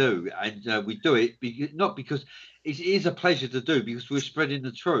what we do, and we do it not because it is a pleasure to do, because we're spreading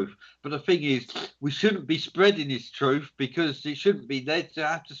the truth. But the thing is, we shouldn't be spreading this truth because it shouldn't be there to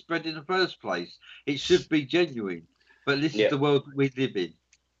have to spread in the first place. It should be genuine. But this is the world we live in.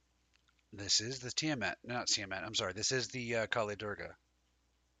 This is the Tiamat, not Tiamat. I'm sorry. This is the Kali Durga.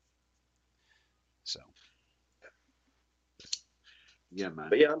 So. Yeah, man.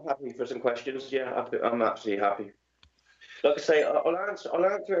 But yeah, I'm happy for some questions. Yeah, I'm absolutely happy. Like I say, I'll answer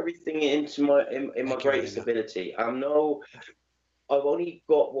everything in my greatest ability. I've only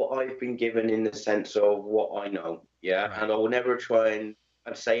got what I've been given in the sense of what I know. Yeah, and I will never try and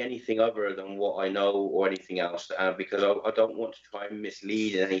say anything other than what I know or anything else, because I don't want to try and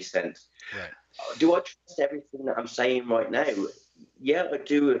mislead in any sense. Right. Do I trust everything that I'm saying right now? Yeah, I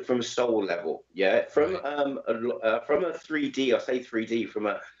do it from a soul level. Yeah, from a 3D. I say 3D from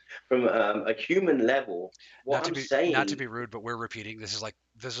a human level. Not to be rude, but we're repeating. This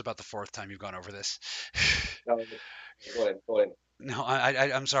is about the fourth time you've gone over this. Go ahead. No,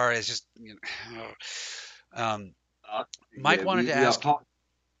 I'm sorry. It's just Mike wanted to ask.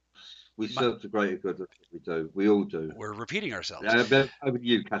 We serve the greater good. That's what we do. We all do. We're repeating ourselves. Over to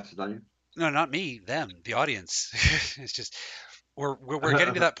you, Cassidy. No, not me. Them, the audience. It's just we're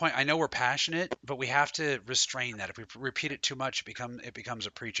getting to that point. I know we're passionate, but we have to restrain that. If we repeat it too much, it becomes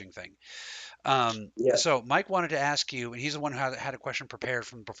a preaching thing. So Mike wanted to ask you, and he's the one who had a question prepared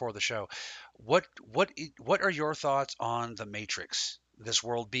from before the show. What are your thoughts on the Matrix? This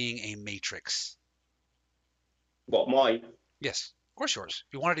world being a matrix. What, mine? Yes, of course yours.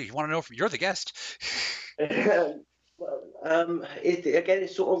 You want to know? You're the guest. Well, again,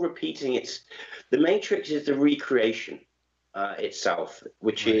 it's sort of repeating. The Matrix is the recreation itself,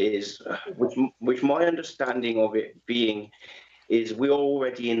 which is which my understanding of it being is we're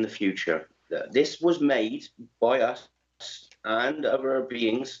already in the future. This was made by us and other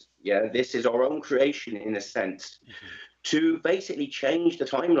beings, this is our own creation in a sense, to basically change the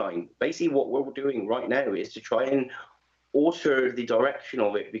timeline. Basically, what we're doing right now is to try and alter the direction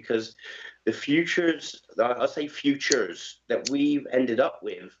of it, because the futures, I say futures, that we've ended up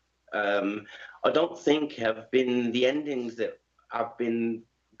with, I don't think have been the endings that have been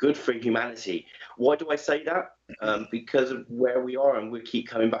good for humanity. Why do I say that? Because of where we are, and we keep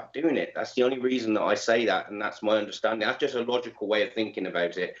coming back doing it. That's the only reason that I say that, and that's my understanding. That's just a logical way of thinking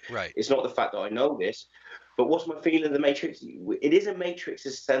about it. Right. It's not the fact that I know this, but what's my feeling of the Matrix? It is a Matrix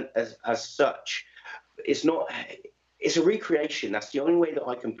as such. It's not. It's a recreation. That's the only way that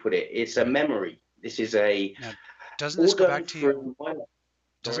I can put it. It's a memory. This is a. Now, doesn't this go back to you? My,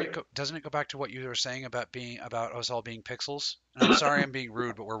 doesn't it go back to what you were saying about us all being pixels? And I'm sorry I'm being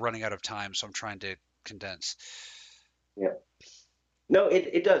rude, but we're running out of time, so I'm trying to condense. Yeah. No,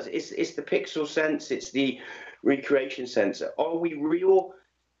 it does. It's the pixel sense. It's the recreation sense. Are we real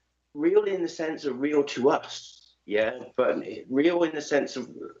in the sense of real to us? Yeah, but real in the sense of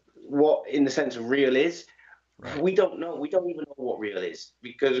real is. Right. We don't know. We don't even know what real is,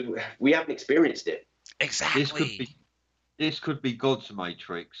 because we haven't experienced it. Exactly. This could be God's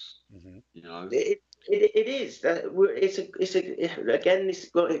Matrix. You know. It is. Again, this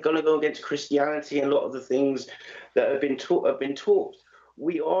is going to go against Christianity and a lot of the things that have been taught.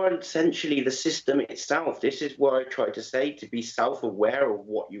 We are essentially the system itself. This is what I try to say, to be self-aware of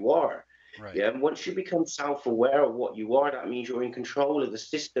what you are. Right. Yeah. And once you become self-aware of what you are, that means you're in control of the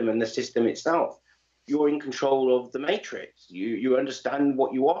system and the system itself. You're in control of the matrix. You understand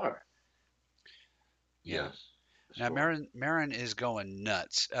what you are. Yeah. Now Marin is going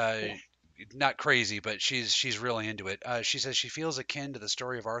nuts. Not crazy, but she's really into it. She says she feels akin to the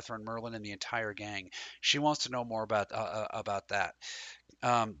story of Arthur and Merlin and the entire gang. She wants to know more about that.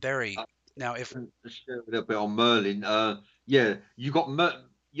 Barrie, now if share a little bit on Merlin, you got I'm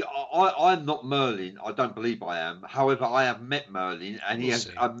not Merlin. I don't believe I am. However, I have met Merlin, and he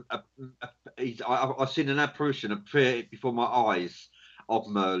has I've seen an apparition appear before my eyes of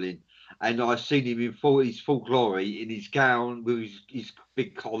Merlin, and I've seen him in his full glory, in his gown with his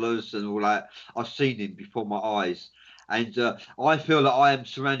big collars and all that. I've seen him before my eyes. And I feel that I am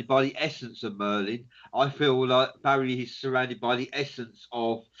surrounded by the essence of Merlin. I feel like Barrie is surrounded by the essence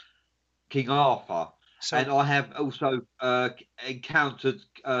of King Arthur. And I have also encountered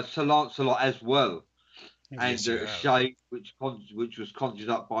Sir Lancelot as well, and Shay, which was conjured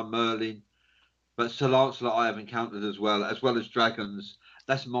up by Merlin. But Sir Lancelot I have encountered as well as dragons.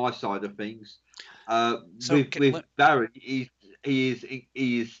 That's my side of things. With Barrie, he is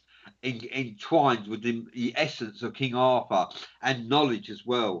entwined with the essence of King Arthur and knowledge as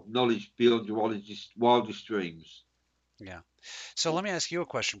well. Knowledge beyond your wildest dreams. Yeah. So let me ask you a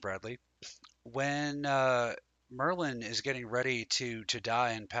question, Bradley. When Merlin is getting ready to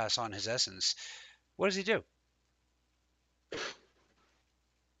die and pass on his essence, what does he do?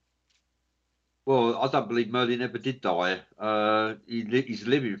 Well, I don't believe Merlin ever did die. He's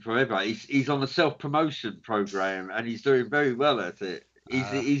living forever. He's on a self-promotion program, and he's doing very well at it.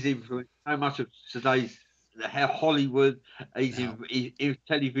 He's influenced so much of today's Hollywood. He's in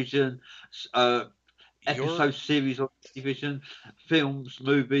television, episode series on television, films,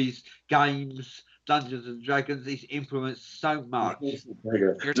 movies, games, Dungeons and Dragons. He's influenced so much.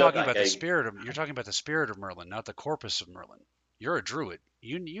 You're talking about the spirit of Merlin, not the corpus of Merlin. You're a druid.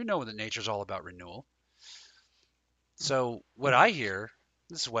 You know that nature's all about renewal. So what I hear,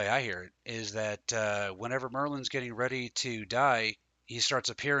 this is the way I hear it, is that whenever Merlin's getting ready to die, he starts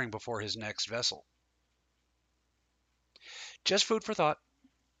appearing before his next vessel. Just food for thought.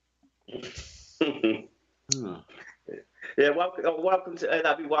 Yeah, welcome to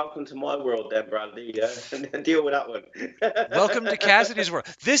that'd be welcome to my world then, Bradley. Yeah, deal with that one. Welcome to Cassidy's world.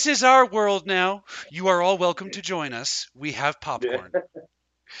 This is our world now. You are all welcome to join us. We have popcorn.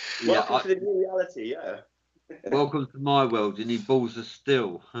 Welcome to the new reality. Yeah. Welcome to my world. You need balls of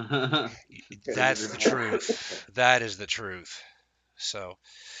steel. That's the truth. That is the truth. So,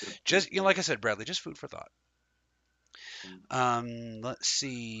 just like I said, Bradley, just food for thought. Let's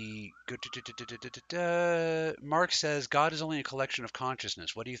see. Mark says God is only a collection of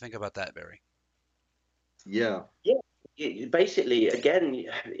consciousness. What do you think about that, Barrie? Yeah. Basically, again,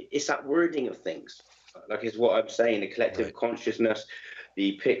 it's that wording of things. Like is what I'm saying. The collective consciousness,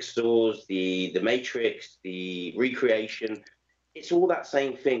 the pixels, the matrix, the recreation. It's all that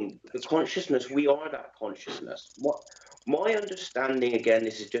same thing. The consciousness. We are that consciousness. What my understanding, again,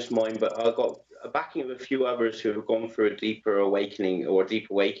 this is just mine, but I've got a backing of a few others who have gone through a deeper awakening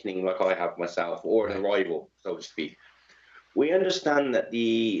like I have myself, or an arrival, so to speak. We understand that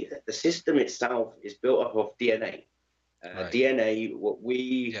the system itself is built up of DNA. Right. DNA, what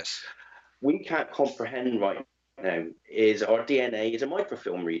Yes. we can't comprehend right now is our DNA is a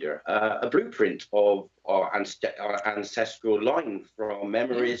microfilm reader, a blueprint of our ancestral line from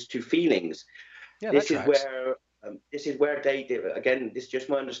memories to feelings. Yeah, that This is tracks. where again, this is just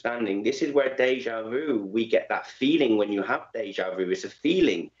my understanding. This is where deja vu, we get that feeling when you have deja vu. It's a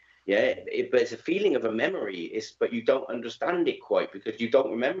feeling, yeah, but it's a feeling of a memory. But you don't understand it quite because you don't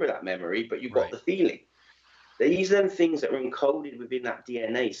remember that memory, but you got Right. the feeling. These are the things that are encoded within that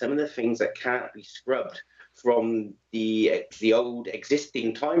DNA. Some of the things that can't be scrubbed from the old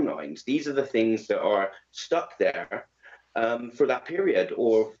existing timelines. These are the things that are stuck there for that period,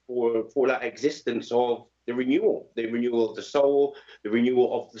 or for that existence of the renewal of the soul, the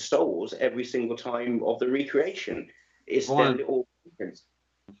renewal of the souls every single time of the recreation. It's their Brian, little.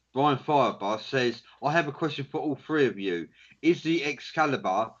 Brian Firebar says, I have a question for all three of you. Is the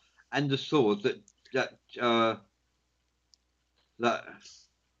Excalibur and the sword that uh, that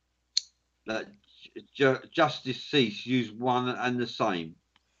that Justice Cease use one and the same?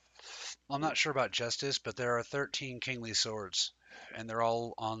 Well, I'm not sure about justice, but there are 13 kingly swords, and they're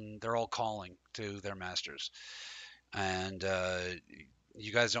all calling to their masters. And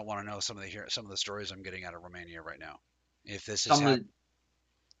you guys don't want to know some of the stories I'm getting out of Romania right now. If this is Some of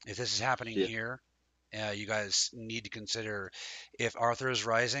if this is happening yeah, here, you guys need to consider if Arthur is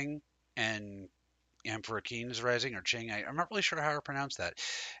rising and Emperor Keen is rising, or Ching. I'm not really sure how to pronounce that.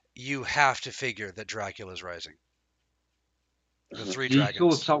 You have to figure that Dracula is rising. The three the sword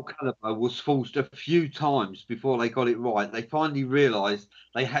dragons. Soul Calibur was forged a few times before they got it right. They finally realised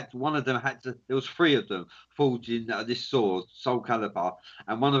they had one of them had to. There was three of them forging this sword Soul Calibur,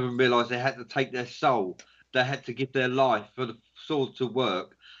 and one of them realised they had to take their soul. They had to give their life for the sword to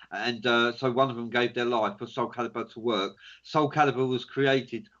work, and so one of them gave their life for Soul Calibur to work. Soul Calibur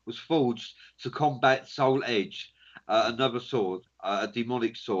was forged to combat Soul Edge, another sword, a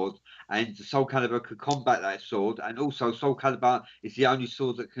demonic sword, and Soul Calibur could combat that sword, and also Soul Calibur is the only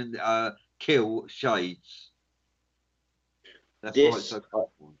sword that can kill shades. That's why it's This so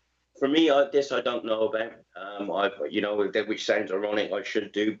powerful. For me, this I don't know about. Which sounds ironic. I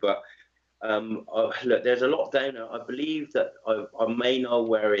should do, but look, there's a lot down there. I believe that I may know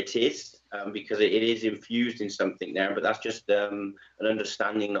where it is because it is infused in something there, but that's just an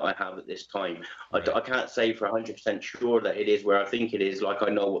understanding that I have at this time. Right. I can't say for 100% sure that it is where I think it is, like I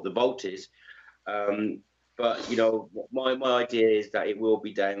know what the vault is. But my idea is that it will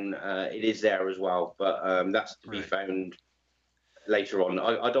be down. It is there as well, but that's to be Right. found later on.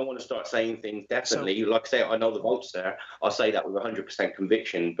 I don't want to start saying things So definitely. Like I say, I know the vault's there. I'll say that with 100%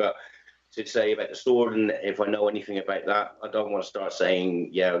 conviction, but to say about the sword and if I know anything about that, I don't want to start saying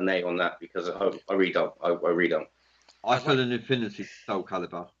yeah or nay on that because I read on. I read on. I I'd feel like an infinity Soul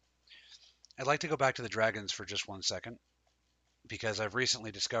Calibur. I'd like to go back to the dragons for just 1 second, because I've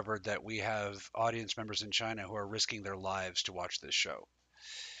recently discovered that we have audience members in China who are risking their lives to watch this show.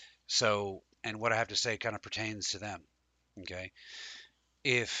 So, and what I have to say kind of pertains to them. Okay,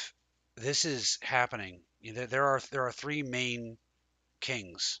 if this is happening, there are three main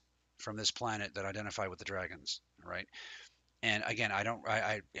kings from this planet that identify with the dragons, right? And again,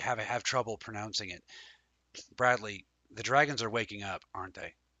 I have trouble pronouncing it. Bradley, the dragons are waking up, aren't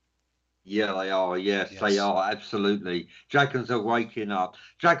they? Yeah, they are. Yes, they Yes, are. Absolutely. Dragons are waking up.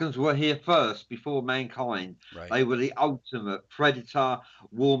 Dragons were here first before mankind. right, They were the ultimate predator,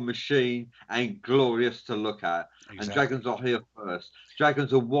 war machine, and glorious to look at. And exactly. dragons are here first.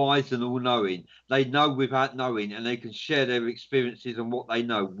 Dragons are wise and all knowing. They know without knowing, and they can share their experiences and what they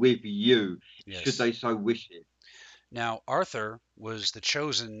know with you, should Yes. they so wish it. Now, Arthur was the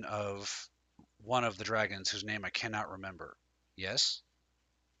chosen of one of the dragons whose name I cannot remember. Yes?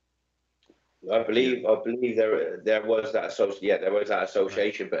 Yeah. I believe there was that there was that Right.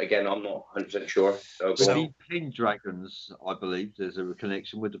 association, but again, I'm not 100% sure. So go With on. the So, Pendragons, I believe there's a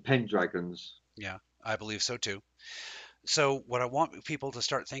connection with the Pendragons. yeah, I believe so too. So, what I want people to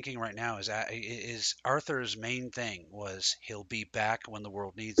start thinking right now is Arthur's main thing was he'll be back when the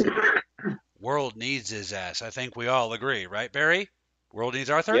world needs him. World needs his ass. I think we all agree, right, Barrie? World needs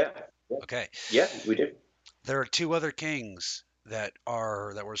Arthur? Yeah, yeah, Okay. yeah, we do. There are two other kings that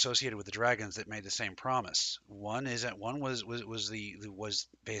were associated with the dragons that made the same promise. One was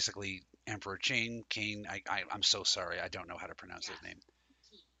basically Emperor Qin. King. I'm so sorry. I don't know how to pronounce his name.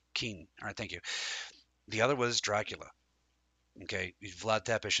 Keen. All right, thank you. The other was Dracula. Okay, Vlad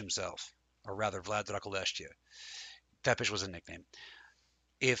Tepes himself, or rather Vlad Draculaestia. Tepes was a nickname.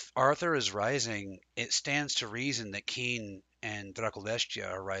 If Arthur is rising, it stands to reason that Keen and Draculaestia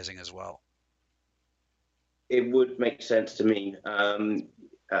are rising as well. It would make sense to me.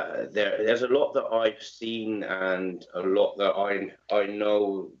 there's a lot that I've seen and a lot that I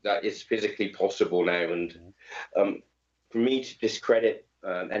know that is physically possible now. And for me to discredit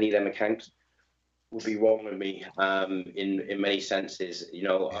any of them accounts would be wrong with me in many senses. You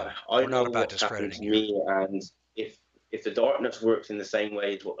know, I know what's happened to me, and if the darkness works in the same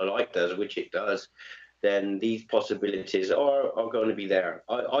way as what the light does, which it does, then these possibilities are going to be there.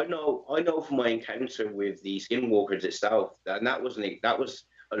 I know from my encounter with the skinwalkers itself, and that was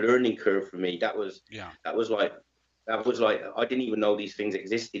a learning curve for me. That was like I didn't even know these things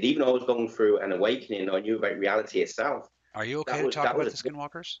existed. Even though I was going through an awakening, I knew about reality itself. Are you okay to talk about the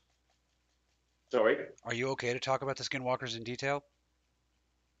skinwalkers? Sorry? Are you okay to talk about the skinwalkers in detail?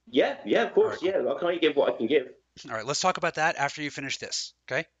 Yeah, of course. Right, cool. Yeah, I can only give what I can give. All right, let's talk about that after you finish this,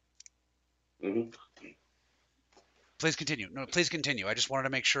 okay? Mm-hmm. Please continue. No, please continue. I just wanted to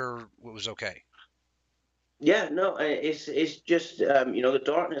make sure it was okay. Yeah, no, it's just the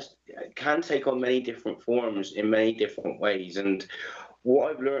darkness can take on many different forms in many different ways, and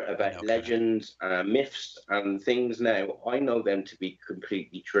what I've learned about legends, myths, and things now, I know them to be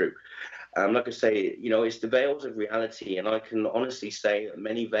completely true. Like I say, it's the veils of reality, and I can honestly say that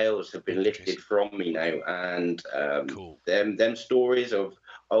many veils have been lifted from me now, and them stories of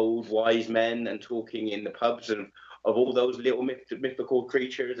old wise men and talking in the pubs of all those little mythical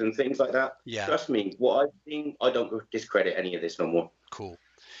creatures and things like that. Yeah. Trust me, what I've seen, I don't discredit any of this no more. Cool.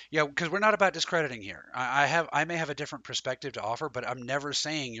 Yeah, because we're not about discrediting here. I may have a different perspective to offer, but I'm never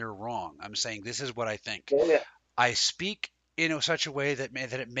saying you're wrong. I'm saying this is what I think. Oh, yeah. I speak in such a way that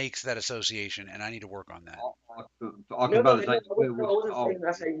it makes that association, and I need to work on that. I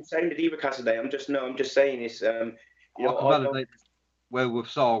wasn't saying that either, Cassidy. I'm just saying it's I can validate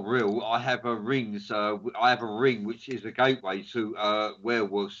werewolves are real. I have a ring which is a gateway to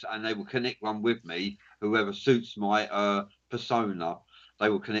werewolves, and they will connect one with me. Whoever suits my persona, they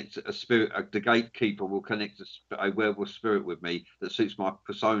will connect a spirit. The gatekeeper will connect a werewolf spirit with me that suits my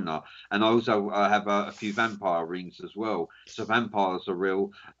persona. And I also have a few vampire rings as well. So vampires are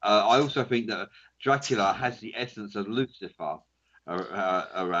real. I also think that Dracula has the essence of Lucifer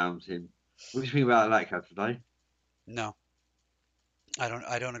around him. What do you think about that, Kat, today? No,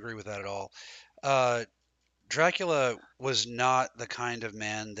 I don't agree with that at all. Dracula was not the kind of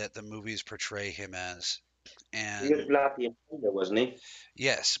man that the movies portray him as. And he was bloody and tender, wasn't he?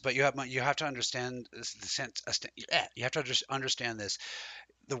 Yes, but you have to understand the sense. You have to understand this.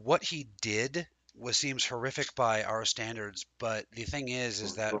 What he did seems horrific by our standards, but the thing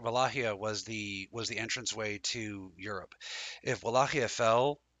is that Wallachia was the entranceway to Europe. If Wallachia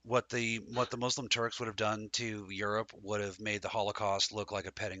fell, what the Muslim Turks would have done to Europe would have made the Holocaust look like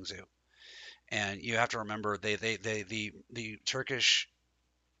a petting zoo. And you have to remember, the Turkish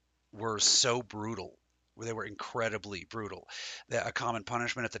were so brutal. They were incredibly brutal. That a common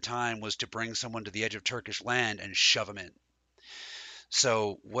punishment at the time was to bring someone to the edge of Turkish land and shove them in.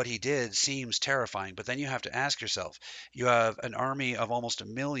 So what he did seems terrifying, but then you have to ask yourself, you have an army of almost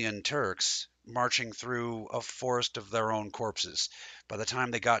 1 million Turks marching through a forest of their own corpses. By the time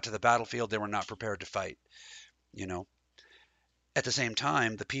they got to the battlefield, they were not prepared to fight. At the same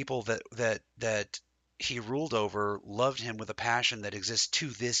time, the people that he ruled over loved him with a passion that exists to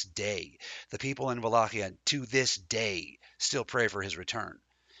this day. The people in Wallachia to this day still pray for his return.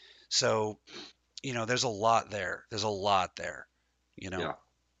 So, there's a lot there. Yeah.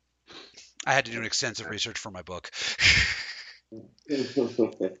 I had to do an extensive research for my book.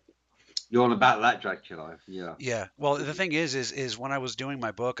 You're on about that Dracula, yeah. Yeah. Well, the thing is when I was doing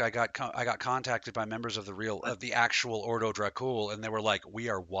my book, I got contacted by members of the actual Ordo Dracul, and they were like, "We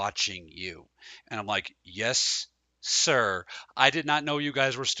are watching you," and I'm like, "Yes, sir. I did not know you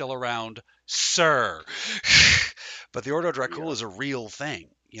guys were still around, sir." But the Ordo Dracul is a real thing.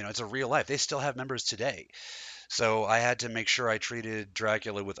 It's a real life. They still have members today. So I had to make sure I treated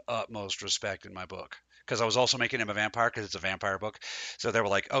Dracula with utmost respect in my book, because I was also making him a vampire because it's a vampire book. So they were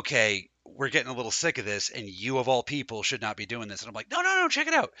like, okay, we're getting a little sick of this, and you of all people should not be doing this. And I'm like, no, check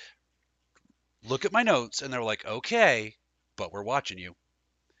it out. Look at my notes. And they were like, okay, but we're watching you.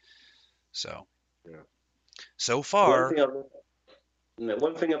 So, so far.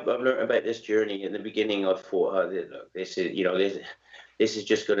 One thing I've learned about this journey, in the beginning I thought, this is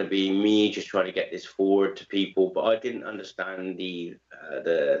just going to be me just trying to get this forward to people, but I didn't understand the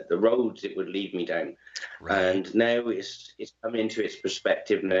roads it would lead me down. Right. And now it's coming into its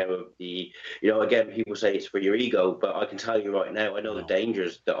perspective now of the, again, people say it's for your ego, but I can tell you right now, I know the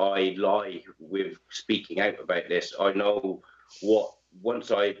dangers that I lie with speaking out about this. I know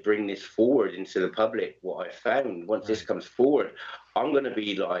once I bring this forward into the public, what I found, once this comes forward, I'm going to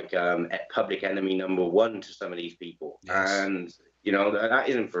be like public enemy number one to some of these people. Yes. And You know, that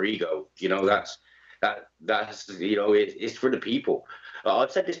isn't for ego. You know, that's it's for the people.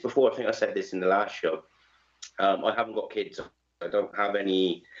 I've said this before. I think I said this in the last show. I haven't got kids. I don't have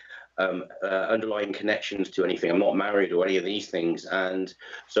any underlying connections to anything. I'm not married or any of these things. And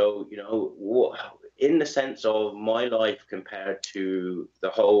so, in the sense of my life compared to the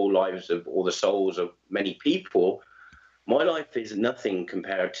whole lives of all the souls of many people, my life is nothing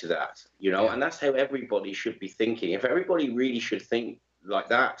compared to that, Yeah. and that's how everybody should be thinking. If everybody really should think like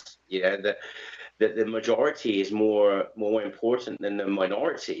that, that the majority is more important than the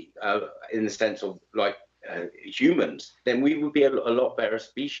minority, in the sense of like humans, then we would be a lot better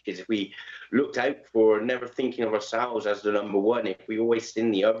species if we looked out for never thinking of ourselves as the number one. If we always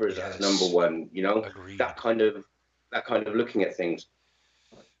seen the others as number Yes. one, Agreed. that kind of looking at things.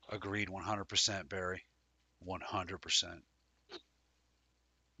 Agreed. 100%, Barry. 100%.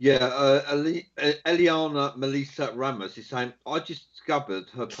 Yeah, Eliana Melissa Ramos is saying, I just discovered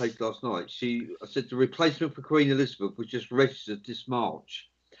her page last night. I said the replacement for Queen Elizabeth was just registered this March.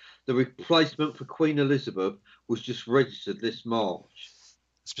 The replacement for Queen Elizabeth was just registered this March.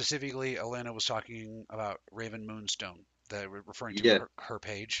 Specifically, Elena was talking about Raven Moonstone, referring to Yeah. her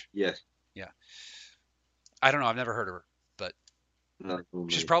page. Yes. Yeah. I don't know. I've never heard of her, but No,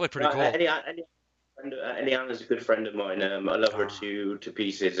 she's probably pretty cool. Eliana's a good friend of mine. I love her to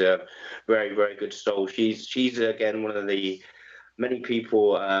pieces. Very, very good soul. She's again one of the many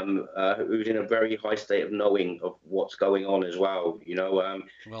people who's in a very high state of knowing of what's going on as well.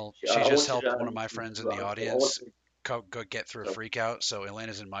 Well, she just helped one of my friends in the audience go get through a freak out. So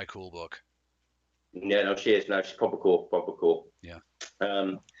Elena's in my cool book. Yeah, no, she is. No, she's proper cool. Yeah.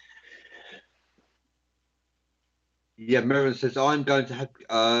 Yeah, Merrin says, I'm going to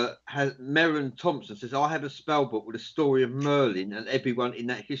have Merrin Thompson says, I have a spell book with a story of Merlin and everyone in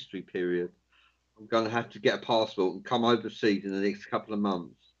that history period. I'm going to have to get a passport and come overseas in the next couple of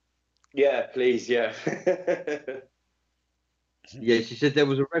months. Yeah, please, yeah. Yeah, she said there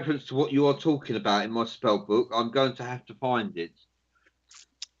was a reference to what you are talking about in my spell book. I'm going to have to find it.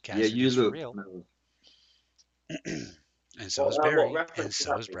 Cassidy's yeah, you look. Real. And so is Barrie, and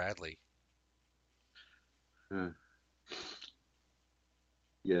so is Bradley.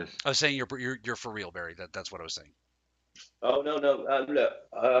 Yes. I was saying you're for real, Barrie. That's what I was saying. Oh no. Look,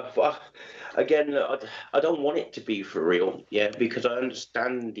 again, look, I don't want it to be for real, yeah, because I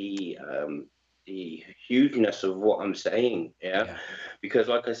understand the hugeness of what I'm saying, yeah. Because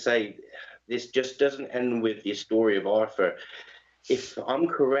like I say, this just doesn't end with the story of Arthur. If I'm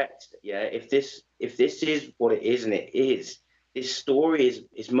correct, yeah, if this is what it is, and it is, this story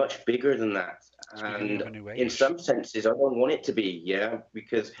is much bigger than that. And in some senses, I don't want it to be, yeah,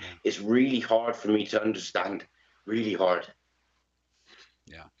 because it's really hard for me to understand. Really hard.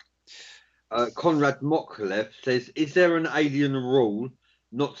 Yeah. Conrad Moklev says, is there an alien rule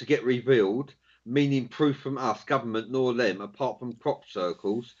not to get revealed, meaning proof from us, government, nor them, apart from crop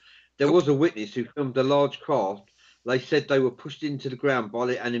circles? There was a witness who filmed a large craft. They said they were pushed into the ground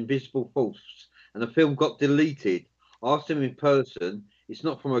by an invisible force, and the film got deleted. Asked him in person. It's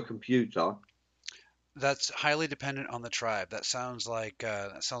not from a computer. That's highly dependent on the tribe. That sounds like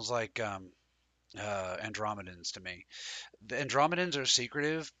Andromedans to me. The Andromedans are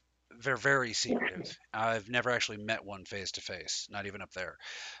secretive. They're very secretive. I've never actually met one face to face, not even up there.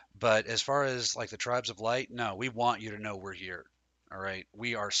 But as far as like the tribes of light, no, we want you to know we're here. All right,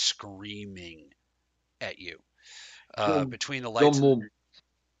 we are screaming at you. Between the lights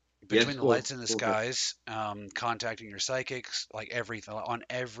in the skies, contacting your psychics, like everything on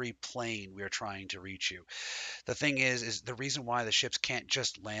every plane, we are trying to reach you. The thing is the reason why the ships can't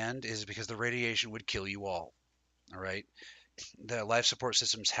just land is because the radiation would kill you all. All right, the life support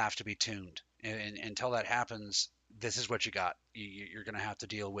systems have to be tuned, and until that happens, this is what you got. You're going to have to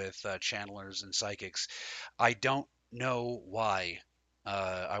deal with channelers and psychics. I don't know why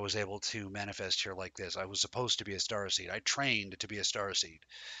I was able to manifest here like this. I was supposed to be a starseed. I trained to be a starseed,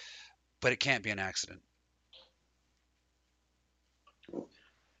 but it can't be an accident.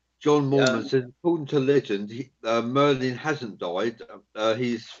 John Mormon says, according to legend, Merlin hasn't died.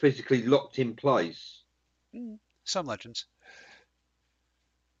 He's physically locked in place. Some legends.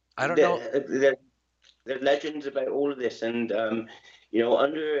 I don't know. There are legends about all of this, and under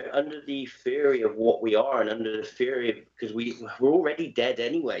the theory of what we are, and under the theory of, because we're already dead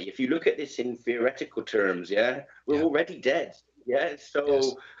anyway. If you look at this in theoretical terms, yeah, we're already dead. Yeah,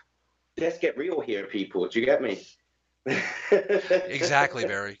 so let's get real here, people. Do you get me? Exactly,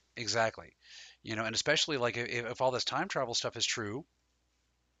 Barrie. Exactly. And especially like if all this time travel stuff is true,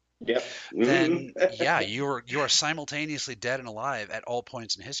 yep. Then you are simultaneously dead and alive at all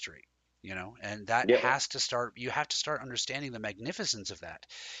points in history. and that Yeah. has to start. You have to start understanding the magnificence of that.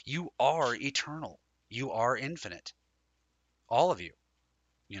 You are eternal. You are infinite. All of you,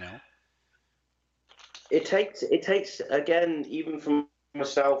 you know. It takes again, even from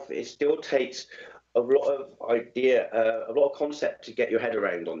myself, it still takes a lot of a lot of concept to get your head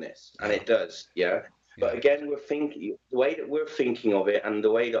around on this, and Yeah. it does, yeah. But Yeah. again, we're thinking the way that we're thinking of it, and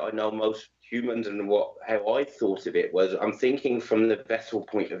the way that I know most humans, and how I thought of it was, I'm thinking from the vessel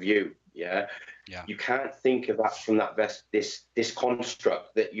point of view, yeah. Yeah. You can't think of that from that this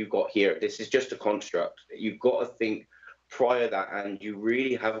construct that you got here. This is just a construct. You've got to think prior that, and you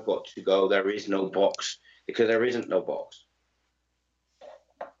really have got to go. There is no box, because there isn't no box.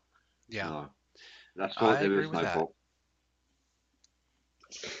 Yeah. No, that's why I there agree is with no that. box.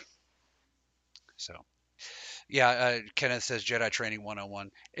 So, yeah, Kenneth says Jedi Training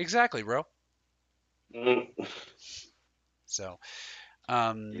 101. Exactly, bro. Mm. So,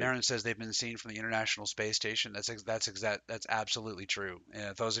 Yeah. Marin says they've been seen from the International Space Station. That's absolutely true.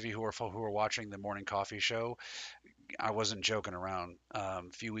 Those of you who are watching the morning coffee show, I wasn't joking around. A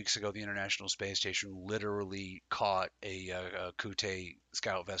few weeks ago, the International Space Station literally caught a Kute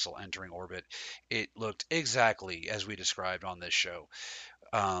scout vessel entering orbit. It looked exactly as we described on this show.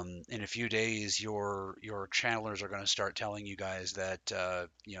 In a few days, your channelers are going to start telling you guys that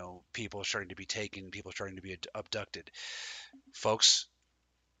people are starting to be taken, people are starting to be abducted. Folks,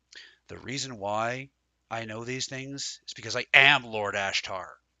 the reason why I know these things is because I am Lord Ashtar.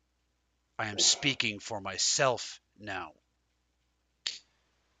 I am speaking for myself now.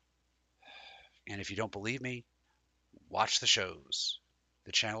 And if you don't believe me, watch the shows.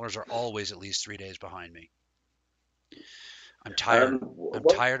 The channelers are always at least 3 days behind me. I'm tired. I'm What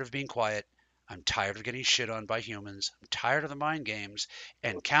tired of being quiet. I'm tired of getting shit on by humans. I'm tired of the mind games.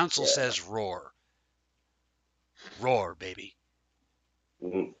 And Council Yeah. says roar. Roar, baby.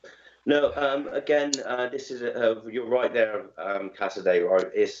 Mhm. No, again, this is you're right there, Cassidy.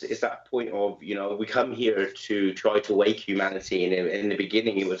 Right, it's that point of, we come here to try to wake humanity, and in the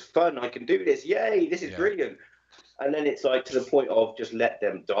beginning it was fun. I can do this, yay! This is Yeah. brilliant. And then it's like to the point of just let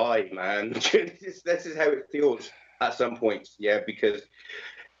them die, man. This is how it feels at some points, yeah. Because,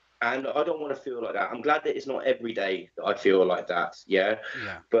 and I don't want to feel like that. I'm glad that it's not every day that I feel like that, yeah.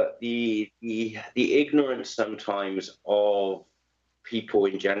 Yeah. But the ignorance sometimes of people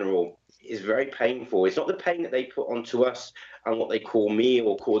in general is very painful. It's not the pain that they put onto us and what they call me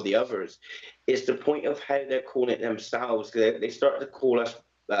or call the others. It's the point of how they're calling it themselves. They start to call us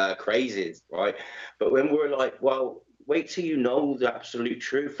crazies, right? But when we're like, well, wait till you know the absolute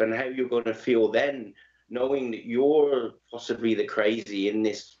truth and how you're going to feel then, knowing that you're possibly the crazy in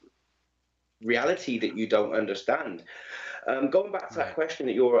this reality that you don't understand. Going back to that Right. question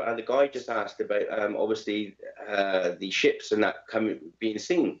that the guy just asked about, obviously the ships and that coming being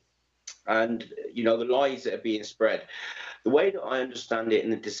seen, and the lies that are being spread. The way that I understand it,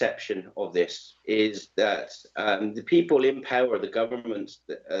 and the deception of this, is that the people in power, the governments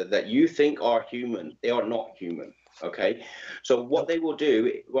that you think are human, they are not human. Okay, so what Nope. they will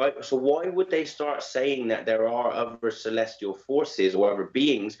do, right? So why would they start saying that there are other celestial forces or other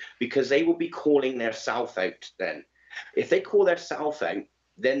beings? Because they will be calling their self out then. If they call their self out,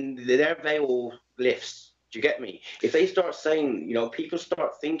 then their veil lifts. Do you get me? If they start saying, people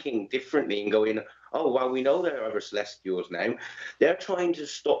start thinking differently and going, oh, well, we know there are other celestials now. They're trying to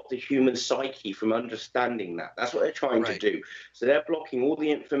stop the human psyche from understanding that. That's what they're trying to Right. do. So they're blocking all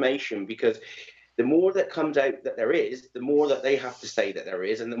the information, because the more that comes out that there is, the more that they have to say that there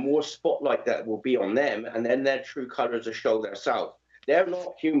is, and the more spotlight that will be on them, and then their true colors will show themselves. They're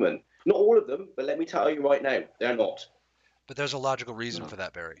not human. Not all of them, but let me tell you right now, they're not. But there's a logical reason No. for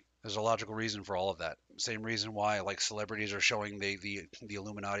that, Barry. There's a logical reason for all of that. Same reason why like celebrities are showing the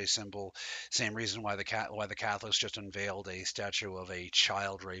Illuminati symbol. Same reason why the Catholics just unveiled a statue of a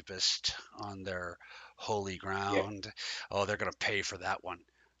child rapist on their holy Yeah. ground. Oh, they're gonna pay for that one.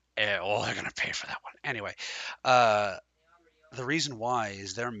 Oh, they're gonna pay for that one. Anyway, uh, the reason why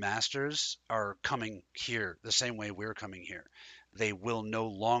is their masters are coming here the same way we're coming here. They will no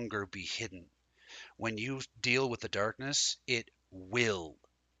longer be hidden. When you deal with the darkness, it will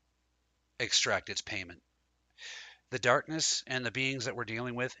extract its payment. The darkness and the beings that we're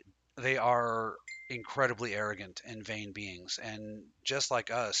dealing with, they are incredibly arrogant and vain beings. And just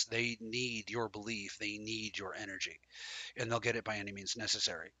like us, they need your belief, they need your energy, and they'll get it by any means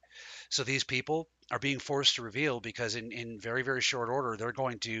necessary. So these people are being forced to reveal because in very, very short order, they're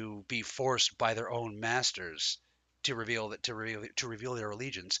going to be forced by their own masters to reveal their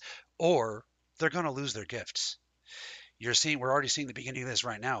allegiance, or they're going to lose their gifts. We're already seeing the beginning of this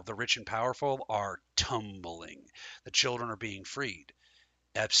right now. The rich and powerful are tumbling. The children are being freed.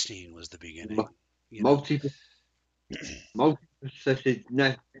 Epstein was the beginning. Mu- You know, Multifaceted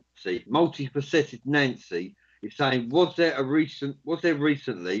Nancy is saying, was there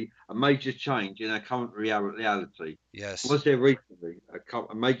recently a major change in our current reality? yes, Was there recently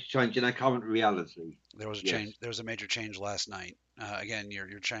a major change in our current reality? there was a Yes. change. There was a major change last night. Again,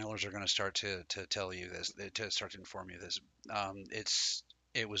 your channelers are going to start to tell you this, to start to inform you this.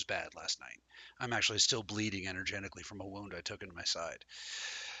 It was bad last night. I'm actually still bleeding energetically from a wound I took into my side.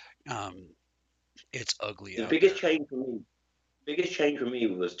 It's ugly The out there. biggest change for me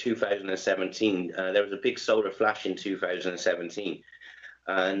was 2017. There was a big solar flash in 2017,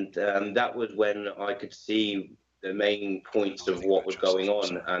 and that was when I could see the main points I of think what I was trust going this.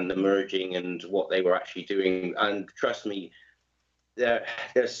 I'm on sorry. and the merging and what they were actually doing. And trust me,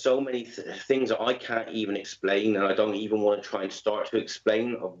 there's so many things that I can't even explain, and I don't even want to try and start to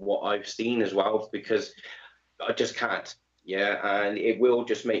explain of what I've seen as well, because I just can't. Yeah, and it will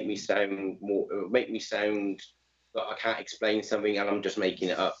just make me sound that I can't explain something and I'm just making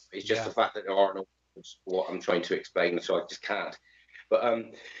it up. It's just Yeah. the fact that there are no words for what I'm trying to explain, so I just can't. But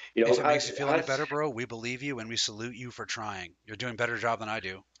If it makes you feel any better, bro, we believe you and we salute you for trying. You're doing a better job than I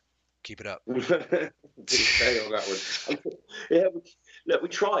do. Keep it up. stay on that one. Yeah, look, we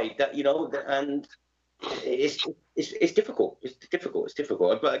tried that, and it's difficult. It's difficult. It's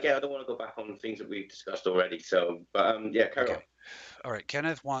difficult. But again, I don't want to go back on things that we've discussed already. So, but yeah, carry Okay. on. All right,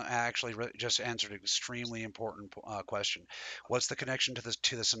 Kenneth actually just answered an extremely important question. What's the connection to the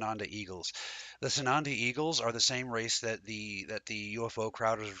Sananda Eagles? The Sananda Eagles are the same race that the UFO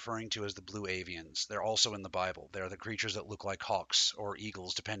crowd is referring to as the blue avians. They're also in the Bible. They're the creatures that look like hawks or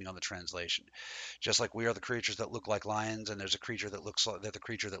eagles, depending on the translation. Just like we are the creatures that look like lions, and there's a creature that looks like the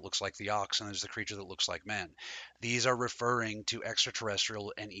creature that looks like the ox, and there's the creature that looks like man. These are referring to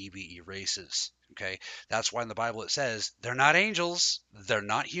extraterrestrial and EBE races. Okay, that's why in the Bible it says they're not angels, they're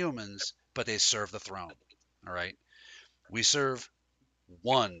not humans, but they serve the throne. All right. We serve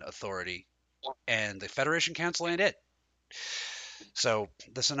one authority, and the Federation Council ain't it. So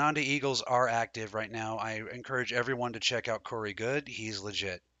the Sananda Eagles are active right now. I encourage everyone to check out Corey Good. He's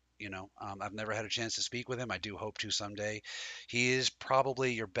legit. I've never had a chance to speak with him. I do hope to someday. He is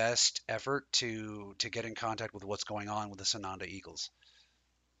probably your best effort to get in contact with what's going on with the Sananda Eagles.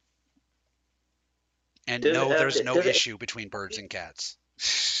 And no, there's no issue between birds and cats.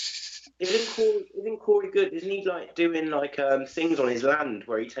 Isn't Corey good? Isn't he like doing like things on his land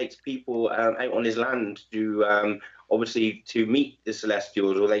where he takes people out on his land to obviously to meet the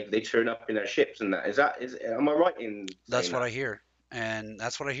Celestials, or they turn up in their ships and that? Am I right in saying That's what that? I hear, and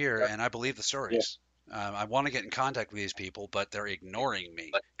that's what I hear, and I believe the Yeah. stories. I want to get in contact with these people, but they're ignoring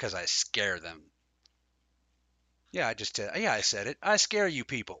me because I scare them. Yeah, I said it. I scare you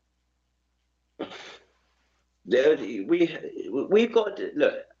people. We've got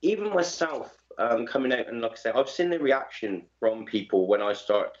look. Even myself coming out, and like I said, I've seen the reaction from people when I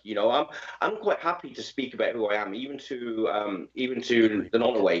start. I'm quite happy to speak about who I am, even to the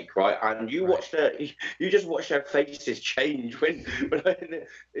non-awake, right? And you just watch their faces change when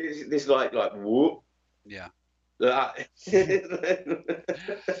it's this like whoop. Yeah, That.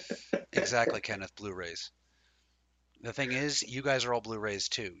 exactly, Kenneth. Blu-rays. The thing is, you guys are all Blu-rays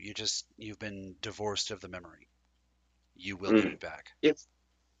too. You've been divorced of the memory. You will get it back.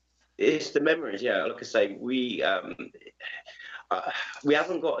 It's the memories, yeah. Like I say, we haven't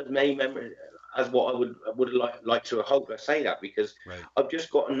got as many memories as what I would like to hope. I say that because Right. I've just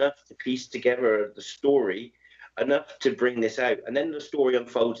got enough to piece together the story, enough to bring this out, and then the story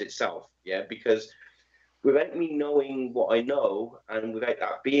unfolds itself. Yeah, because without me knowing what I know, and without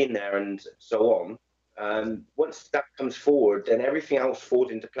that being there, and so on, once that comes forward, then everything else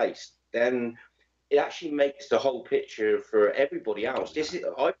falls into place. Then it actually makes the whole picture for everybody else.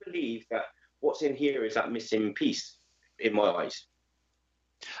 I believe that what's in here is that missing piece in my eyes.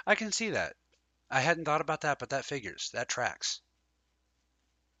 I can see that. I hadn't thought about that, but that figures. That tracks.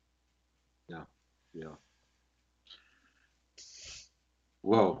 Yeah.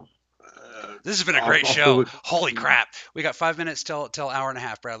 Well, this has been a great show. Holy crap! We got 5 minutes till hour and a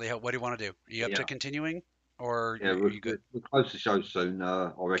half. Bradley, what do you want to do? Are you up to continuing, or are you good? We'll close the show soon.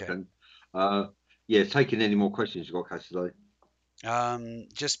 I reckon. Okay. Taking any more questions you got, Cassidy?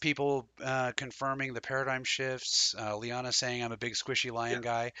 Just people confirming the paradigm shifts. Liana saying I'm a big squishy lion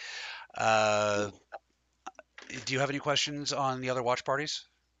guy. Do you have any questions on the other watch parties?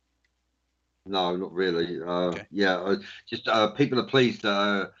 No, not really. Okay. Just people are pleased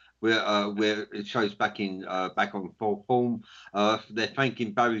that we're it shows back on full form. They're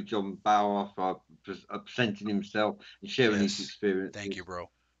thanking Barrie John Bauer for presenting himself and sharing his experience. Thank you, bro,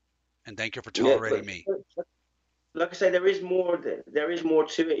 and thank you for tolerating me. like I say, there is more. There is more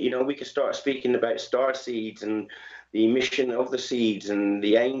to it. You know, we could start speaking about star seeds and the mission of the seeds and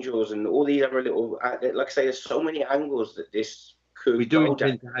the angels and all these other little. Like I say, there's so many angles that this could We do go down.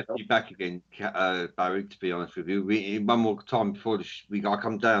 intend to have you back again, Barry. To be honest with you, one more time before I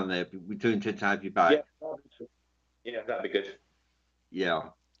come down there. We do intend to have you back. Yeah, that'd be good. Yeah.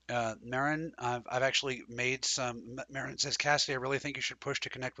 Marin, I've actually made some. Marin says, Cassidy, I really think you should push to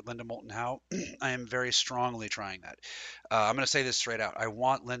connect with Linda Moulton Howe. I am very strongly trying that. I'm going to say this straight out. I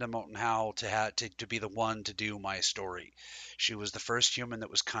want Linda Moulton Howe to be the one to do my story. She was the first human that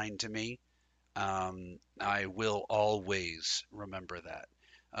was kind to me. I will always remember that.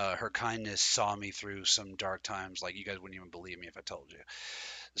 Her kindness saw me through some dark times, like you guys wouldn't even believe me if I told you.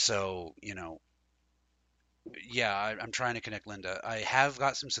 So, yeah, I'm trying to connect Linda. I have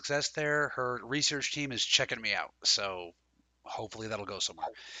got some success there. Her research team is checking me out, so hopefully that'll go somewhere.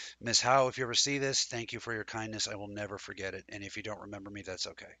 Miss Howe, if you ever see this, thank you for your kindness. I will never forget it. And if you don't remember me, that's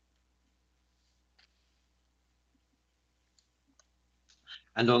okay.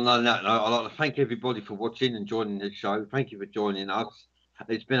 And on that note, I'd like to thank everybody for watching and joining the show. Thank you for joining us.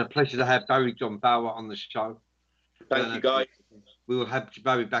 It's been a pleasure to have Barry John Bauer on the show. Thank you, guys. We will have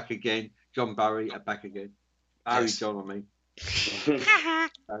Barry back again. John Barry back again. Barry Yes. John, I mean.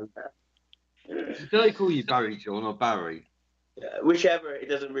 Do they call you Barry John or Barry? Whichever, it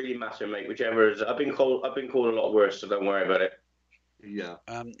doesn't really matter, mate. Whichever I've been called a lot worse, so don't worry about it. Yeah.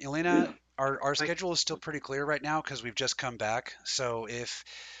 Elena, our schedule is still pretty clear right now because we've just come back. So if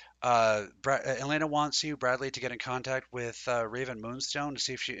Elena wants you, Bradley, to get in contact with Raven Moonstone to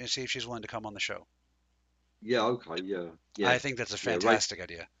see if she's willing to come on the show. Yeah. Okay. Yeah. Yeah. I think that's a fantastic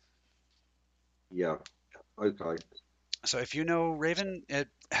idea. Yeah. Okay. So if you know Raven,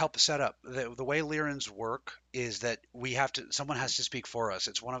 help set up. The way Lyrans work is that someone has to speak for us.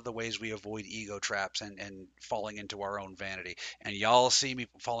 It's one of the ways we avoid ego traps and falling into our own vanity. And y'all see me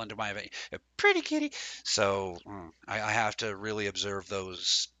fall into my vanity. Pretty kitty. So I have to really observe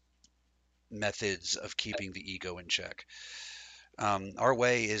those methods of keeping the ego in check. Our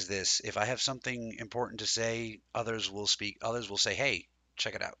way is this: if I have something important to say, others will speak. Others will say, "Hey,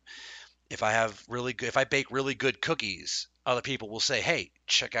 check it out." If I bake really good cookies, other people will say, "Hey,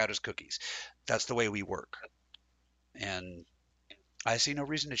 check out his cookies." That's the way we work, and I see no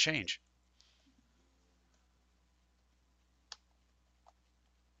reason to change.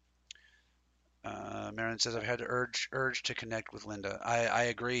 Marin says, I've had to urge to connect with Linda. I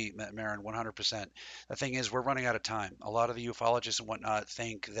agree, Marin, 100%. The thing is, we're running out of time. A lot of the ufologists and whatnot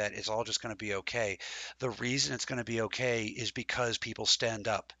think that it's all just going to be okay. The reason it's going to be okay is because people stand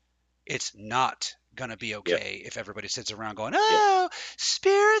up. It's not going to be okay if everybody sits around going, oh,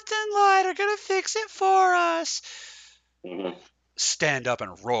 spirits and light are going to fix it for us. Mm-hmm. Stand up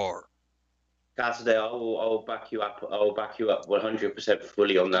and roar. Cassidy, I'll back you up. I'll back you up 100%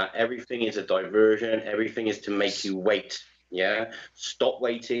 fully on that. Everything is a diversion. Everything is to make you wait. Yeah. Stop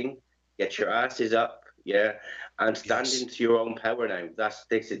waiting. Get your asses up. Yeah. And stand into your own power now. That's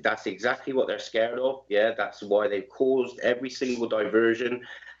exactly what they're scared of. Yeah. That's why they've caused every single diversion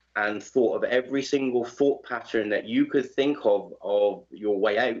and thought of every single thought pattern that you could think of your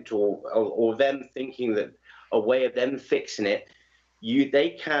way out, or them thinking that a way of them fixing it.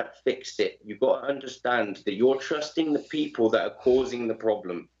 They can't fix it. You've got to understand that you're trusting the people that are causing the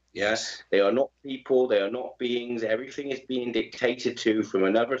problem. Yes. They are not people. They are not beings. Everything is being dictated to from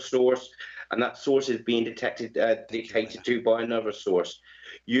another source, and that source is being dictated to by another source.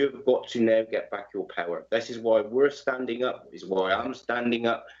 You've got to now get back your power. This is why we're standing up. Is why I'm standing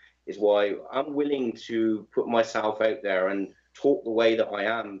up. Is why I'm willing to put myself out there and talk the way that I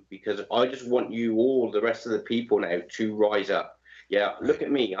am, because I just want you all, the rest of the people now, to rise up. Yeah, look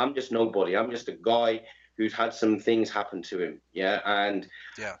at me. I'm just nobody. I'm just a guy who's had some things happen to him. Yeah,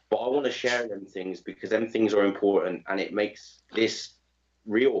 but I want to share them things because them things are important, and it makes this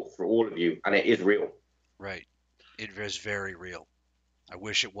real for all of you, and it is real. Right. It is very real. I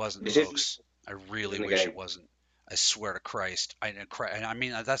wish it wasn't, folks. I really wish it wasn't. I swear to Christ. I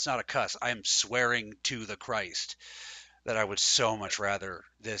mean, that's not a cuss. I am swearing to the Christ that I would so much rather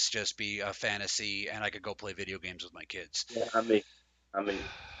this just be a fantasy and I could go play video games with my kids. Yeah, I mean.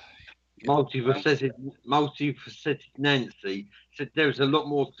 Multifaceted Nancy said there's a lot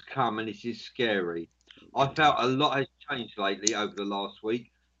more to come and this is scary. I felt a lot has changed lately over the last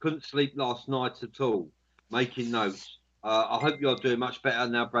week. Couldn't sleep last night at all. Making notes. I hope you're doing much better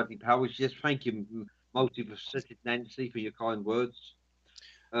now, Bradley Powers. Yes, thank you, Multifaceted Nancy, for your kind words.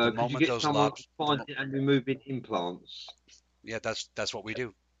 Could you get someone to find it and removing implants? Yeah, that's what we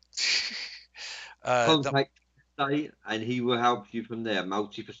do. Contact Day, and he will help you from there.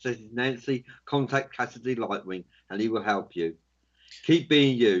 Multifaceted Nancy, contact Cassidy Lightwing, and he will help you. Keep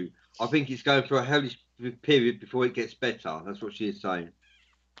being you. I think it's going through a hellish period before it gets better. That's what she is saying.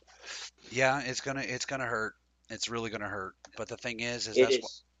 Yeah, it's gonna hurt. It's really gonna hurt. But the thing is It that's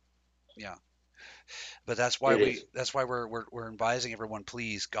what. is. Yeah. But that's why It is. we're advising everyone,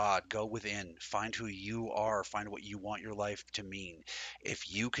 please, God, go within, find who you are, find what you want your life to mean.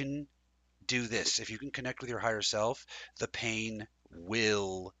 If you can do this, if you can connect with your higher self, the pain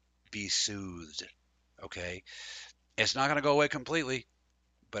will be soothed. Okay? It's not going to go away completely,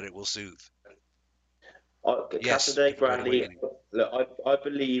 but it will soothe. Yes, Cassidy, if we go to Bradley, awakening. look, I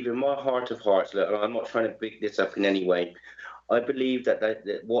believe in my heart of hearts, look, and I'm not trying to big this up in any way. I believe that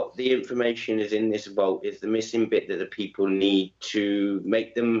what the information is in this vote is the missing bit that the people need to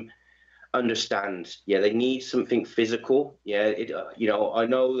make them understand. Yeah, they need something physical. Yeah, I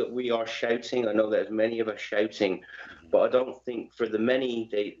know that we are shouting. I know that there's many of us shouting, Hmm. but I don't think for the many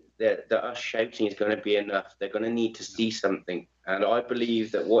that us shouting is going to be enough. They're going to need to No. see something, and I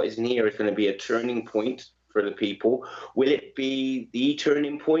believe that what is near is going to be a turning point for the people. Will it be the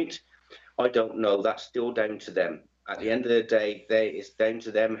turning point? I don't know. That's still down to them. At the Yeah. end of the day, it's down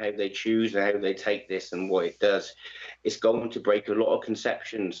to them how they choose and how they take this and what it does. It's going to break a lot of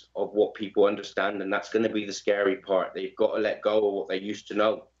conceptions of what people understand, and that's going to be the scary part. They've got to let go of what they used to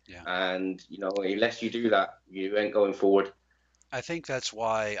know, Yeah. and unless you do that, you ain't going forward. I think that's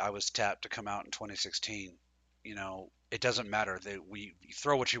why I was tapped to come out in 2016. It doesn't matter that we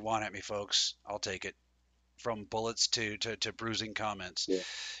throw what you want at me, folks. I'll take it. From bullets to bruising comments, Yeah.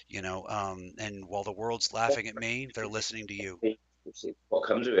 and while the world's laughing at me, they're listening to you. What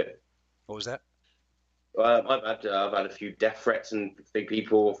comes of it? What was that? I've had a few death threats and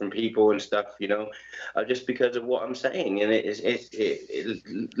people from people and stuff, just because of what I'm saying, and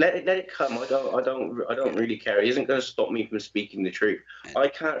let it come. I don't really care. It isn't going to stop me from speaking the truth. And I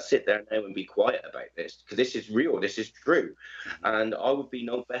can't sit there now and be quiet about this because this is real. This is true, mhm, and I would be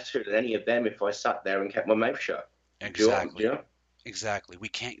no better than any of them if I sat there and kept my mouth shut. Do you exactly, know? exactly. We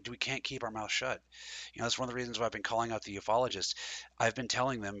can't keep our mouth shut. That's one of the reasons why I've been calling out the ufologists. I've been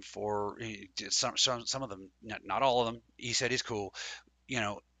telling them for some of them, not all of them. He said he's cool.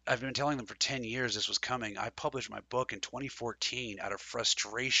 I've been telling them for 10 years this was coming. I published my book in 2014 out of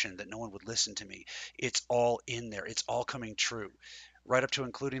frustration that no one would listen to me. It's all in there. It's all coming true. Right up to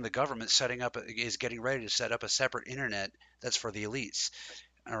including the government is getting ready to set up a separate internet that's for the elites.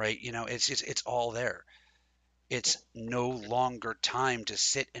 All right, it's all there. It's no longer time to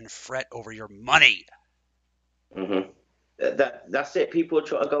sit and fret over your money. Hmm. That's it. People are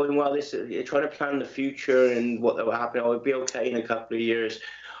trying to go in, well, you're trying to plan the future and what will happen. I would be okay in a couple of years.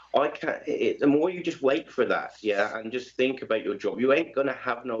 I can't. The more you just wait for that, yeah, and just think about your job, you ain't gonna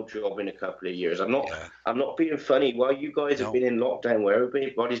have no job in a couple of years. I'm not. Yeah. I'm not being funny. While you guys have No. been in lockdown, where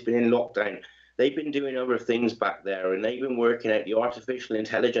everybody's been in lockdown, they've been doing other things back there, and they've been working out the artificial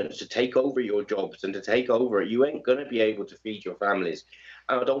intelligence to take over your jobs and to take over. You ain't gonna be able to feed your families.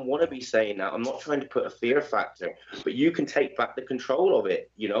 And I don't want to No. be saying that. I'm not trying to put a fear factor, but you can take back the control of it.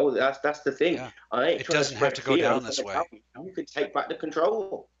 That's the thing. Yeah. I ain't It trying to doesn't have spread to go fear. I'm down trying this to tell way. you, you can take back the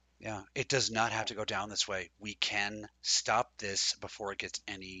control. Yeah. It does not have to go down this way. We can stop this before it gets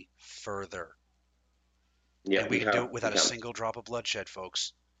any further. Yeah, And we we can do can. it We without a can. single drop of bloodshed,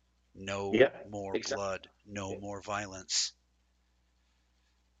 folks. No Yeah, more exactly. blood, no more violence.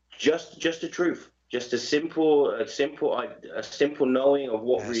 Just the truth. Just a simple knowing of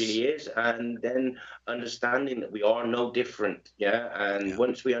what Yes. really is, and then understanding that we are no different. Yeah, and Yeah.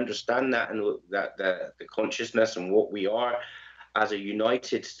 once we understand that and that the consciousness and what we are as a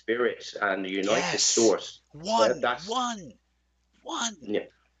united spirit and a united Yes. source, One, that's one, one. yeah,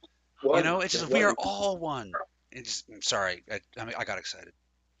 one, It's just just we are one. all one. I'm sorry. I got excited.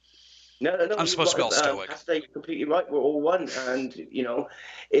 No, no, no. I'm You've supposed to be got all stoic. Cassidy, you're completely right. We're all one, and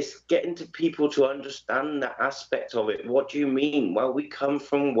it's getting to people to understand that aspect of it. What do you mean? Well, we come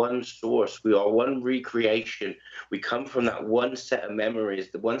from one source. We are one recreation. We come from Yeah. that one set of memories.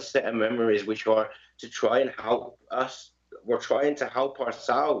 The one set of memories which are to try and help us. We're trying to help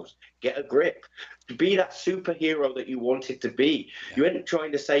ourselves get a grip, to be that superhero that you wanted to be. Yeah. You ain't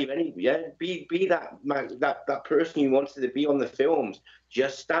trying to save any. Yeah, be that person you wanted to be on the films.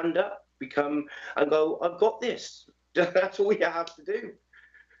 Just stand up, become, and go, I've got this. That's all you have to do.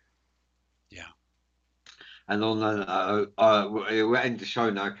 Yeah. And on that, we'll end the show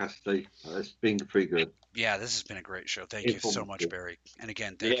now, Cassidy. It's been pretty good. Yeah, this has been a great show. Thank you so much, Informative. Barry. And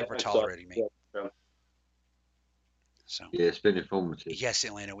again, thank Yeah, you for thanks, guys. tolerating me. Yeah. So yeah, it's been informative. yes,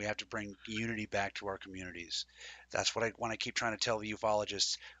 Elena, we have to bring unity back to our communities. That's what I want to keep trying to tell the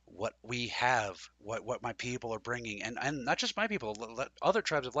ufologists. What we have, what my people are bringing, and not just my people, other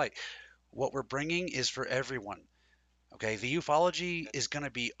tribes of light. What we're bringing is for everyone. Okay, the ufology is going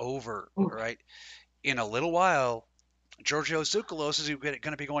to be over, right? In a little while, Giorgio Tsoukalos is going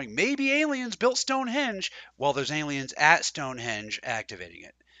to be going, maybe aliens built Stonehenge. Well, there's aliens at Stonehenge activating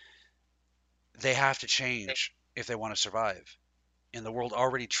it. They have to change if they want to survive. And the world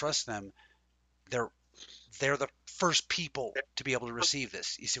already trusts them. They're the first people to be able to receive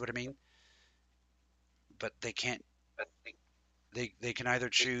this. You see what I mean? But they can't. They can either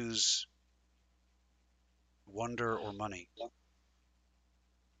choose wonder or money.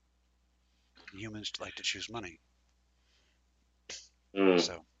 Humans like to choose money.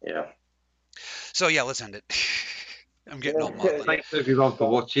 So yeah, let's end it. I'm getting all maudlin. Thanks everyone for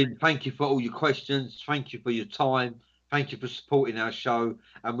watching. Thank you for all your questions. Thank you for your time. Thank you for supporting our show.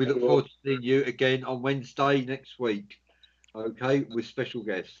 And we look forward to seeing you again on Wednesday next week. Okay, with special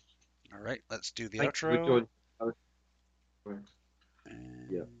guests. All right, let's do the Thank outro. you for joining.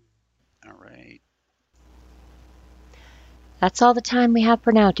 Yeah. All right. That's all the time we have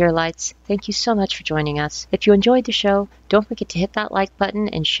for now, dear lights. Thank you so much for joining us. If you enjoyed the show, don't forget to hit that like button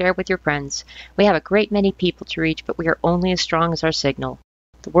and share with your friends. We have a great many people to reach, but we are only as strong as our signal.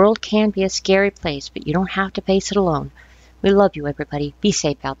 The world can be a scary place, but you don't have to face it alone. We love you, everybody. Be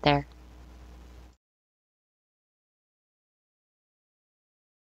safe out there.